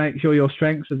 Right. Make sure your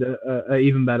strengths are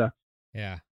even better.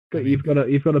 Yeah. You've got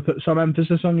to put some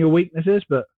emphasis on your weaknesses,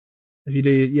 but if you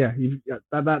do,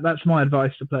 that's my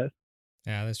advice to players.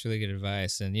 Yeah, that's really good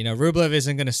advice. And Rublev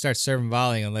isn't going to start serving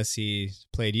volleying unless he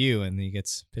played you and he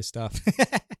gets pissed off.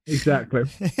 Exactly.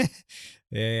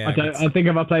 Yeah. I think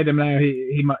if I played him now,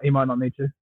 he might not need to.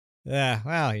 Yeah,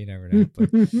 well, you never know.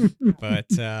 But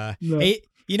no. Hey,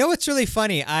 what's really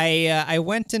funny? I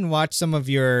went and watched some of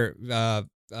your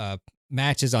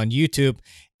matches on YouTube,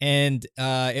 and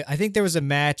I think there was a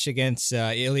match against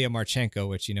Ilya Marchenko,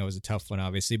 which was a tough one,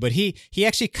 obviously. But he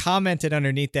actually commented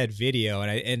underneath that video,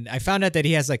 and I found out that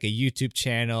he has like a YouTube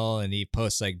channel and he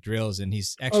posts like drills, and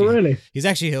he's actually he's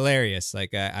actually hilarious.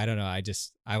 Like I don't know,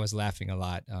 I was laughing a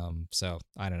lot. So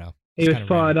I don't know. He was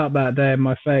fired up that day in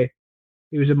my face.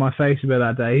 He was in my face a bit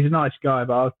that day. He's a nice guy,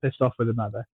 but I was pissed off with him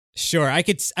that day. Sure, I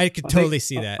could totally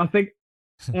see that. I think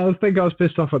I was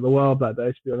pissed off at the world that day,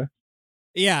 to be honest.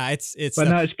 Yeah, it's. But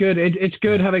no, it's good. It's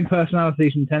good having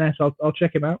personalities in tennis. I'll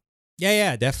check him out.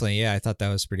 Yeah, definitely. Yeah, I thought that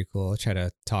was pretty cool. I'll try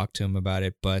to talk to him about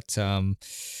it. But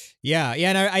yeah,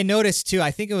 and I noticed too.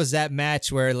 I think it was that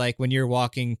match where, like, when you're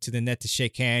walking to the net to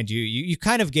shake hands, you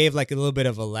kind of gave like a little bit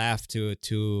of a laugh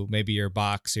to maybe your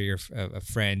box or your a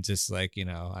friend, just like,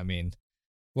 I mean,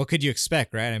 what could you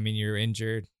expect, right? I mean, you're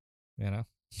injured, No,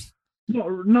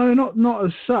 not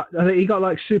as such. I think he got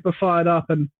like super fired up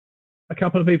and a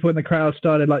couple of people in the crowd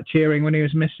started like cheering when he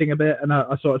was missing a bit, and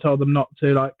I sort of told them not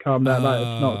to, like, calm down, like,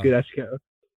 it's not good etiquette.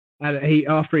 And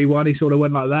after he won, he sort of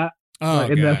went like that,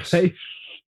 like, in their face.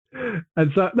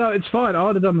 And so, no, it's fine. I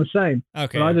would have done the same.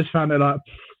 Okay. But I just found it like,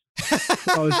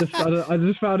 I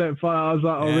just found it fun. I was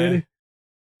like, oh, really?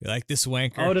 You like this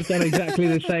wanker? I would have done exactly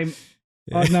the same.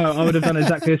 Oh, no, I would have done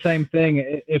exactly the same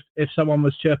thing if someone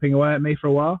was chirping away at me for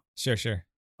a while. Sure.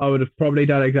 I would have probably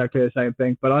done exactly the same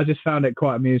thing, but I just found it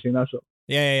quite amusing. That's all.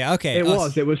 Yeah. Okay. It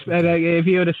was. If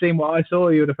you would have seen what I saw,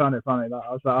 you would have found it funny. Like,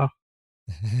 I was like, oh.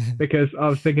 Because I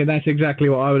was thinking that's exactly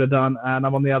what I would have done, and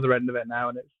I'm on the other end of it now,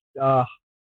 and it's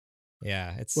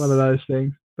yeah, it's one of those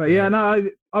things. But yeah, no,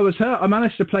 I was hurt. I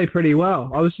managed to play pretty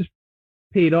well. I was just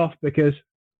peed off because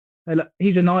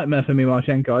he's a nightmare for me,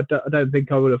 Marchenko. I don't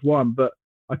think I would have won, but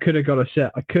I could have got a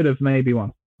set. I could have maybe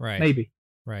won. Right. Maybe.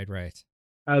 Right.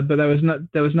 But there was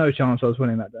no chance I was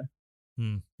winning that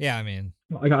day. Yeah, I mean,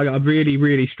 I really,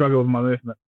 really struggled with my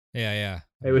movement. Yeah.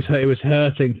 It was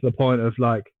hurting to the point of,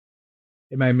 like,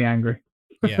 it made me angry.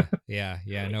 Yeah.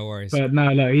 No worries. But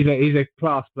no, he's a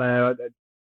class player.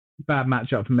 Bad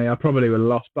matchup for me. I probably would have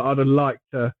lost, but I'd have liked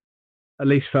to at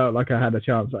least felt like I had a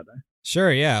chance that day.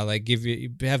 Sure, yeah, like you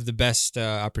have the best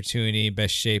opportunity,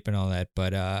 best shape, and all that.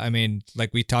 But I mean,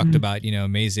 like we talked about,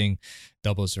 amazing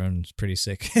doubles runs, pretty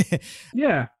sick.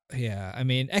 Yeah. I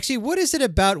mean, actually, what is it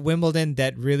about Wimbledon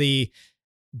that really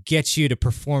gets you to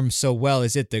perform so well?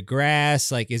 Is it the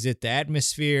grass? Like, is it the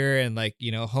atmosphere and, like,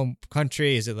 home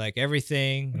country? Is it like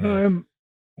everything?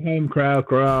 Home crowd,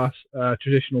 grass,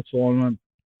 traditional tournament.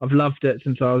 I've loved it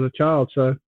since I was a child.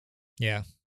 So yeah,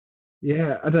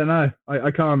 I don't know.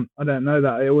 I don't know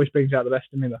that. It always brings out the best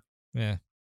in me, though. Yeah,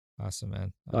 awesome,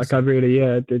 man. Awesome. Like, I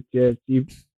really, you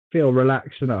feel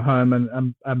relaxed and at home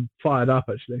and fired up,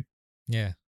 actually.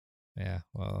 Yeah.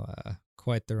 Well,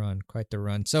 quite the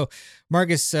run. So,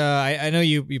 Marcus, I know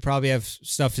you probably have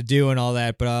stuff to do and all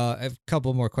that, but I have a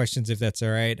couple more questions if that's all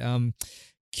right.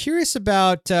 Curious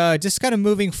about just kind of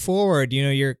moving forward,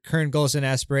 your current goals and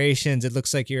aspirations. It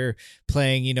looks like you're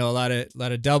playing, a lot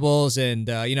of doubles, and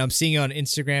I'm seeing you on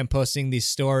Instagram posting these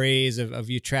stories of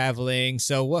you traveling.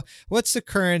 So what's the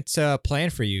current plan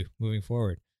for you moving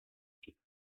forward?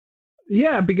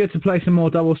 Yeah, it'd be good to play some more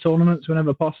doubles tournaments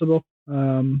whenever possible.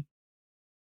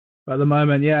 But at the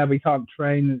moment, we can't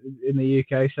train in the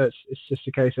UK, so it's just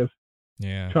a case of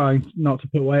trying not to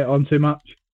put weight on too much.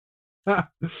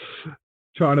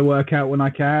 Trying to work out when I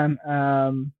can,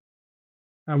 and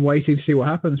waiting to see what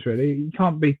happens. Really, you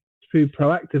can't be too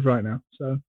proactive right now.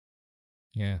 So,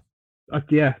 to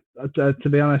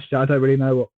be honest, I don't really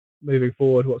know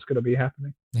what's going to be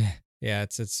happening. Yeah,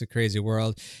 it's a crazy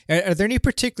world. Are there any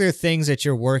particular things that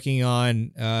you're working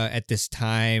on at this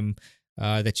time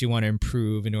that you want to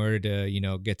improve in order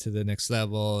to get to the next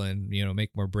level and make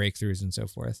more breakthroughs and so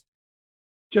forth?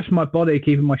 Just my body,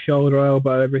 keeping my shoulder,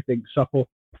 elbow, everything supple.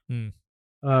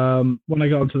 When I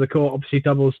got onto the court, obviously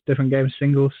doubles, different games,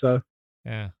 singles. So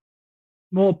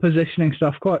more positioning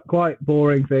stuff, quite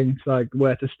boring things like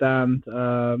where to stand,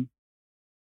 where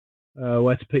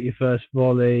to put your first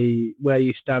volley, where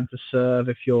you stand to serve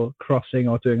if you're crossing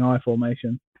or doing I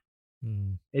formation.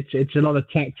 It's a lot of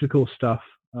tactical stuff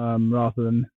rather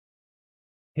than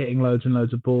hitting loads and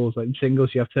loads of balls. Like in singles,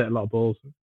 you have to hit a lot of balls.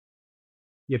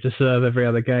 You have to serve every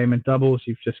other game. In doubles,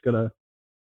 you've just got to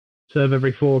serve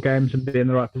every 4 games and be in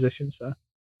the right position. So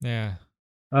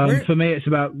for me, it's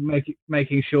about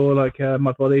making sure like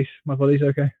my body's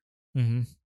okay.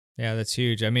 Yeah, that's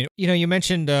huge. I mean, you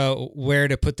mentioned where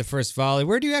to put the first volley.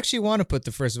 Where do you actually want to put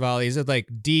the first volley? Is it like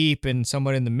deep and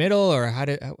somewhat in the middle, or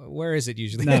where is it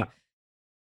usually?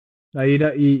 No, you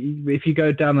don't. If you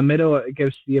go down the middle, it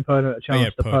gives the opponent a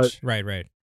chance to poke. Right.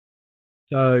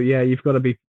 So you've got to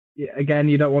be. Again,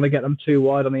 you don't want to get them too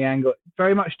wide on the angle. It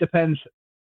very much depends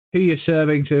who you're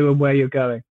serving to and where you're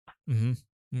going.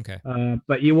 Okay.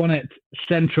 But you want it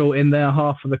central in their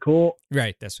half of the court.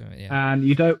 Right. That's right. Yeah. And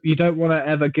you don't want to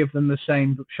ever give them the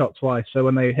same shot twice. So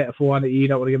when they hit a forehand, you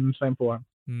don't want to give them the same forehand.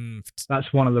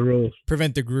 That's one of the rules.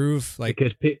 Prevent the groove, like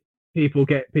because people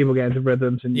get into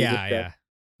rhythms and yeah.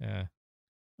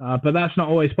 But that's not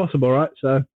always possible, right?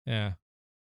 So in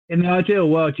the ideal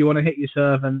world, you want to hit your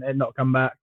serve and not come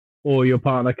back, or your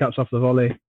partner cuts off the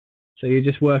volley. So you're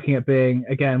just working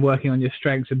on your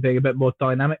strengths and being a bit more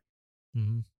dynamic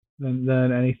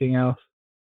than anything else.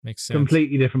 Makes sense.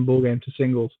 Completely different ball game to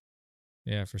singles.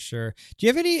 Yeah, for sure. Do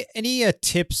you have any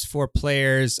tips for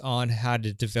players on how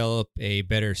to develop a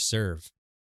better serve?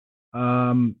 Do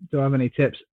I have any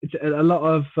tips? It's a lot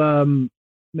of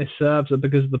missed serves are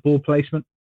because of the ball placement.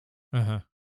 I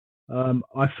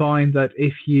find that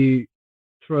if you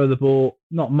throw the ball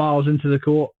not miles into the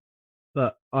court,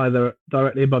 but either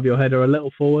directly above your head or a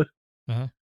little forward. Uh-huh.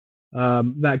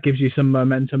 That gives you some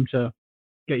momentum to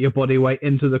get your body weight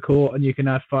into the court, and you can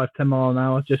add 5-10 miles an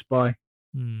hour just by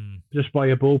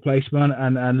your ball placement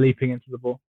and leaping into the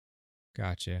ball.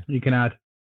 Gotcha. You can add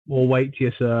more weight to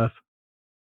your serve,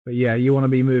 but yeah, you want to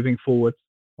be moving forward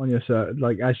on your serve,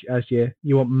 like as you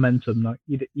want momentum. Like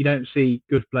you don't see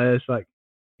good players like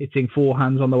hitting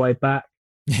forehands on the way back.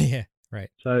 Yeah, right.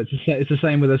 So it's the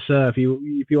same with a serve.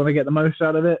 If you want to get the most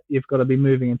out of it, you've got to be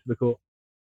moving into the court.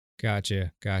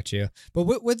 Gotcha. But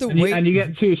with the weight, and you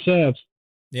get 2 serves.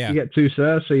 Yeah, you get 2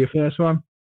 serves. So your first one,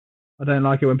 I don't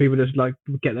like it when people just like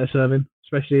get their serve in,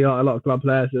 especially a lot of club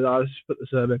players. I just put the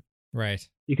serve in. Right.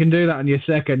 You can do that on your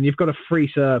second. You've got a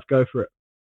free serve. Go for it.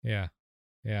 Yeah.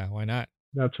 Why not?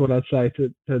 That's what I'd say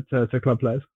to club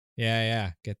players.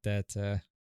 Yeah. Get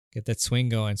that swing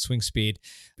going, swing speed.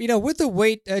 With the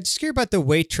weight, just curious about the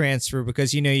weight transfer,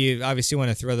 because you obviously want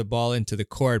to throw the ball into the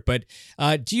court. But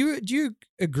do you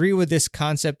agree with this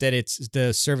concept that it's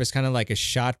the serve is kind of like a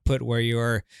shot put, where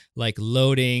you're like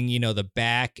loading, the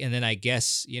back, and then I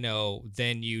guess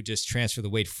then you just transfer the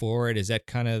weight forward? Is that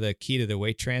kind of the key to the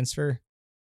weight transfer?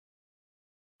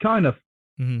 Kind of.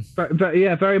 Mm-hmm. But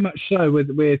yeah, very much so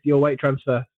with your weight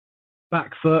transfer,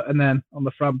 back foot and then on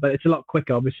the front. But it's a lot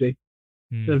quicker, obviously.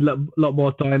 There's a lot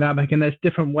more dynamic, and there's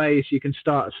different ways you can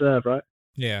start a serve, right?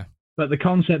 Yeah. But the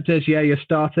concept is, you're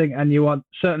starting, and you want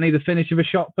certainly the finish of a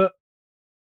shot put.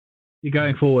 You're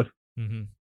going forward. Mm-hmm.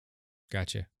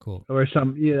 Gotcha. Cool. Or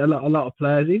a lot of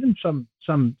players, even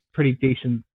some pretty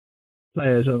decent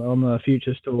players on the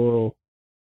Futures Tour or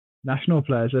national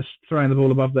players, just throwing the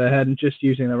ball above their head and just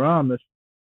using their arm. There's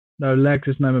no legs,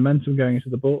 there's no momentum going into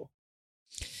the ball.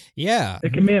 Yeah.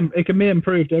 It can be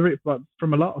improved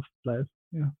from a lot of players.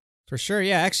 Yeah. For sure.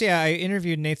 Yeah. Actually, I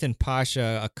interviewed Nathan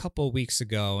Pasha a couple weeks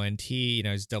ago, and he,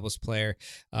 he's a doubles player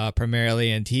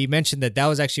primarily. And he mentioned that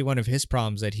was actually one of his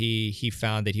problems, that he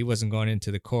found that he wasn't going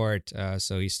into the court.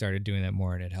 So he started doing that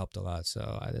more, and it helped a lot.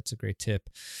 So that's a great tip.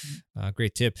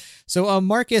 Great tip. So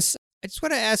Marcus, I just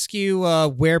want to ask you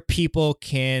where people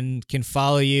can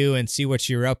follow you and see what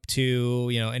you're up to,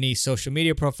 any social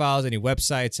media profiles, any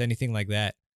websites, anything like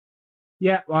that.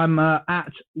 Yeah, I'm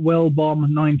at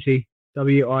Willbomb90,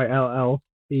 WILLBOMB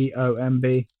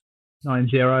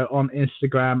 90 on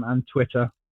Instagram and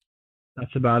Twitter.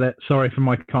 That's about it. Sorry for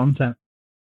my content.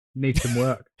 Needs some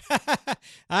work.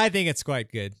 I think it's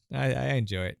quite good. I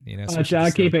enjoy it. I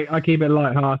keep it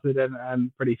lighthearted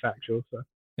and pretty factual. So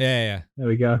yeah. There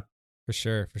we go. For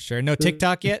sure. No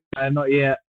TikTok yet? Not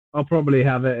yet. I'll probably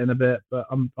have it in a bit, but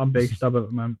I'm big stubborn at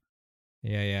the moment.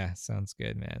 Yeah. Sounds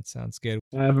good, man. Sounds good.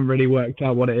 I haven't really worked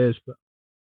out what it is, but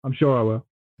I'm sure I will.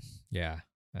 Yeah.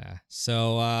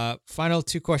 So final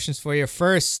 2 questions for you.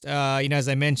 First, as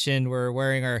I mentioned, we're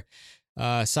wearing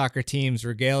our soccer team's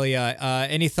regalia.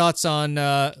 Any thoughts on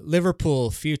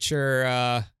Liverpool, future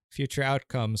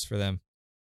outcomes for them?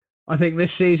 I think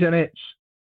this season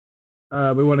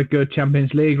we want a good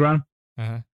Champions League run.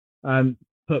 Uh-huh. And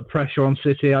put pressure on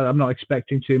City. I'm not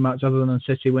expecting too much other than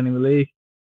City winning the league.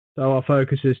 So our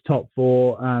focus is top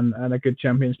 4 and a good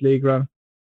Champions League run.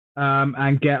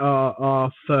 And get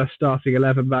our first starting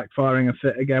 11 back firing and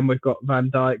fit again. We've got Van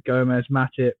Dijk, Gomez,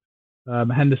 Matip,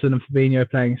 Henderson and Fabinho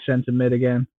playing centre mid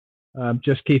again.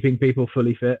 Just keeping people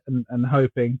fully fit and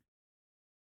hoping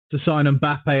to sign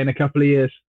Mbappe in a couple of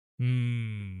years.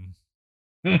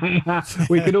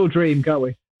 We could all dream, can't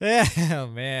we? Yeah, oh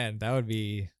man, that would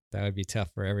be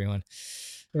tough for everyone.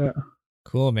 Yeah.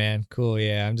 Cool, man. Cool.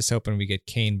 Yeah, I'm just hoping we get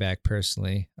Kane back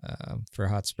personally for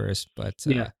Hotspurs, but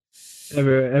yeah,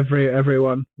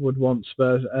 everyone would want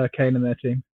Spurs Kane in their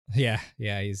team. Yeah,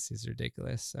 he's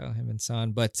ridiculous. So him and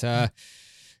Son, but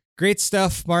great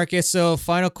stuff, Marcus. So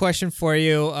final question for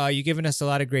you. You've given us a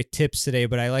lot of great tips today,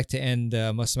 but I like to end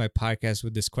most of my podcast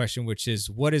with this question, which is,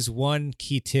 what is one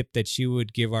key tip that you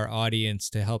would give our audience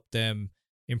to help them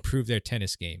improve their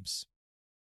tennis games?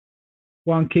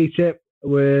 One key tip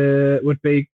would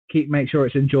be make sure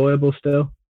it's enjoyable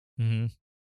still. Mm-hmm.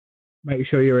 Make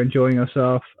sure you're enjoying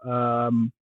yourself.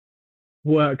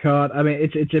 Work hard. I mean,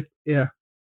 it's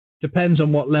depends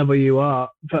on what level you are.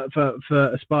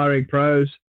 For aspiring pros,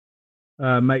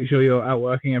 make sure you're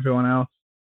outworking everyone else.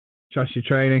 Trust your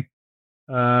training.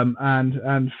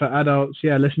 And for adults,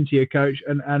 listen to your coach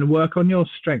and work on your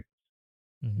strengths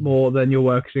more than you're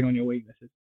working on your weaknesses.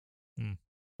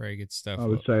 Very good stuff. I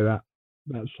would say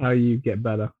that's how you get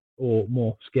better or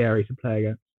more scary to play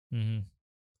against. Mm-hmm.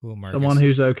 Cool, Marcus. Someone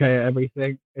who's okay at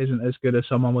everything isn't as good as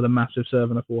someone with a massive serve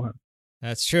and a forehand.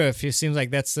 That's true. It seems like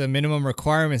that's the minimum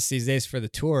requirements these days for the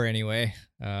tour anyway.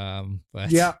 But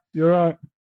yeah, you're right.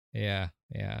 Yeah.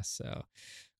 So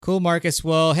Cool, Marcus.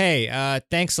 Well, hey,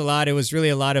 thanks a lot. It was really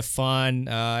a lot of fun.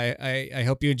 I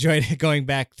hope you enjoyed going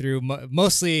back through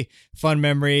mostly fun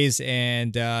memories,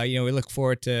 and we look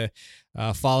forward to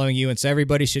following you. And so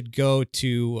everybody should go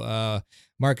to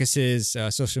Marcus's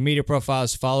social media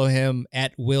profiles. Follow him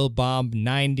at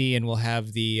WillBomb90, and we'll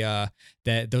have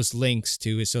those links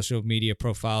to his social media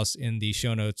profiles in the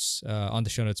show notes on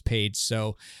the show notes page.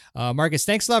 So, Marcus,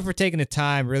 thanks a lot for taking the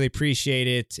time. Really appreciate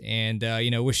it, and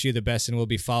wish you the best. And we'll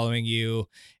be following you.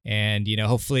 And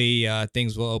hopefully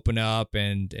things will open up,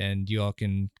 and you all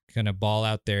can kind of ball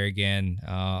out there again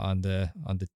on the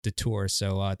tour.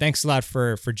 So, thanks a lot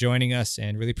for joining us,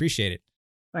 and really appreciate it.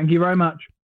 Thank you very much.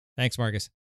 Thanks, Marcus.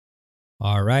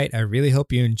 All right. I really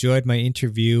hope you enjoyed my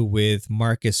interview with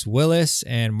Marcus Willis.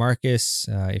 And Marcus,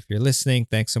 if you're listening,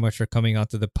 thanks so much for coming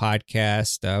onto the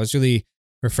podcast. It was really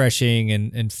refreshing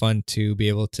and fun to be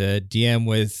able to DM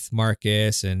with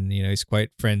Marcus. And, he's quite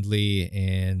friendly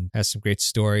and has some great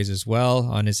stories as well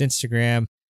on his Instagram.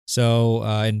 So,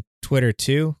 and Twitter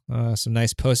too, some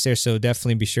nice posts there. So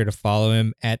definitely be sure to follow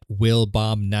him at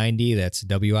WillBomb90. That's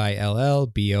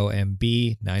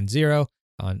WILLBOMB90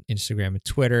 on Instagram and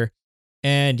Twitter.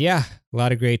 And yeah, a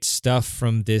lot of great stuff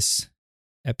from this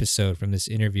episode, from this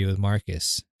interview with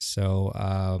Marcus. So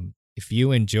if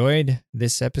you enjoyed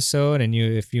this episode, and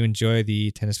if you enjoy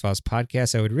the Tennis Files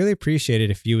podcast, I would really appreciate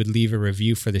it if you would leave a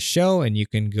review for the show. And you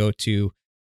can go to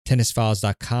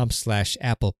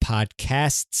tennisfiles.com/Apple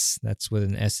Podcasts. That's with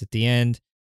an S at the end.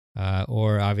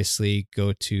 Or obviously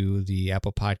go to the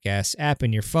Apple Podcasts app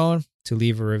in your phone to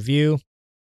leave a review.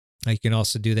 You can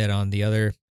also do that on the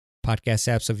other podcast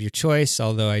apps of your choice,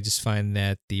 although I just find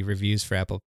that the reviews for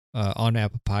Apple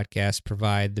Podcasts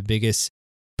provide the biggest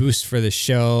boost for the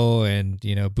show, and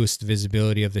boost the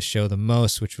visibility of the show the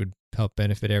most, which would help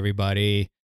benefit everybody.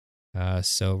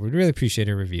 So we'd really appreciate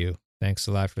a review. Thanks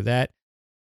a lot for that.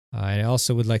 I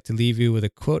also would like to leave you with a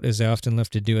quote, as I often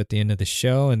love to do at the end of the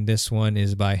show, and this one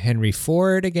is by Henry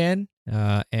Ford again.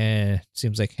 And it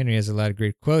seems like Henry has a lot of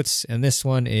great quotes, and this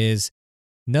one is,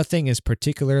 "Nothing is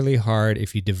particularly hard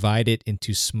if you divide it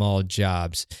into small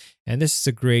jobs." And this is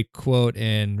a great quote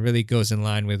and really goes in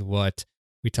line with what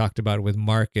we talked about with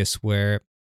Marcus, where,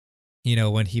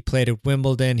 when he played at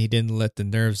Wimbledon, he didn't let the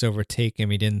nerves overtake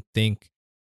him. He didn't think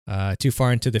too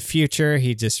far into the future.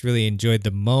 He just really enjoyed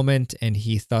the moment, and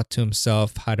he thought to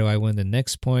himself, how do I win the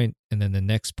next point, and then the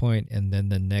next point, and then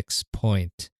the next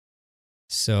point?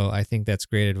 So I think that's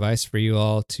great advice for you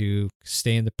all, to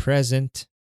stay in the present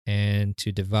and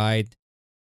to divide,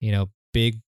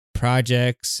 big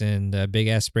projects and big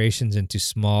aspirations into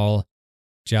small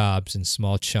jobs and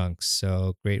small chunks.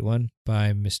 So great one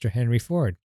by Mr. Henry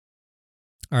Ford.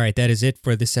 All right, that is it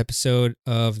for this episode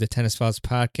of the Tennis Files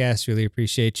podcast. Really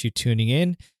appreciate you tuning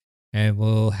in, and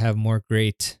we'll have more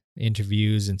great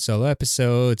interviews and solo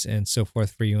episodes and so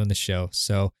forth for you on the show.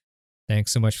 So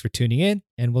thanks so much for tuning in,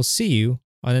 and we'll see you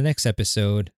on the next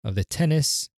episode of the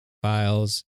Tennis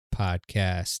Files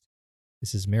podcast.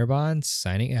 This is Mirban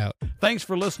signing out. Thanks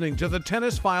for listening to the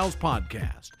Tennis Files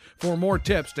podcast. For more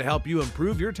tips to help you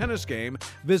improve your tennis game,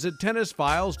 visit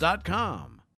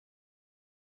tennisfiles.com.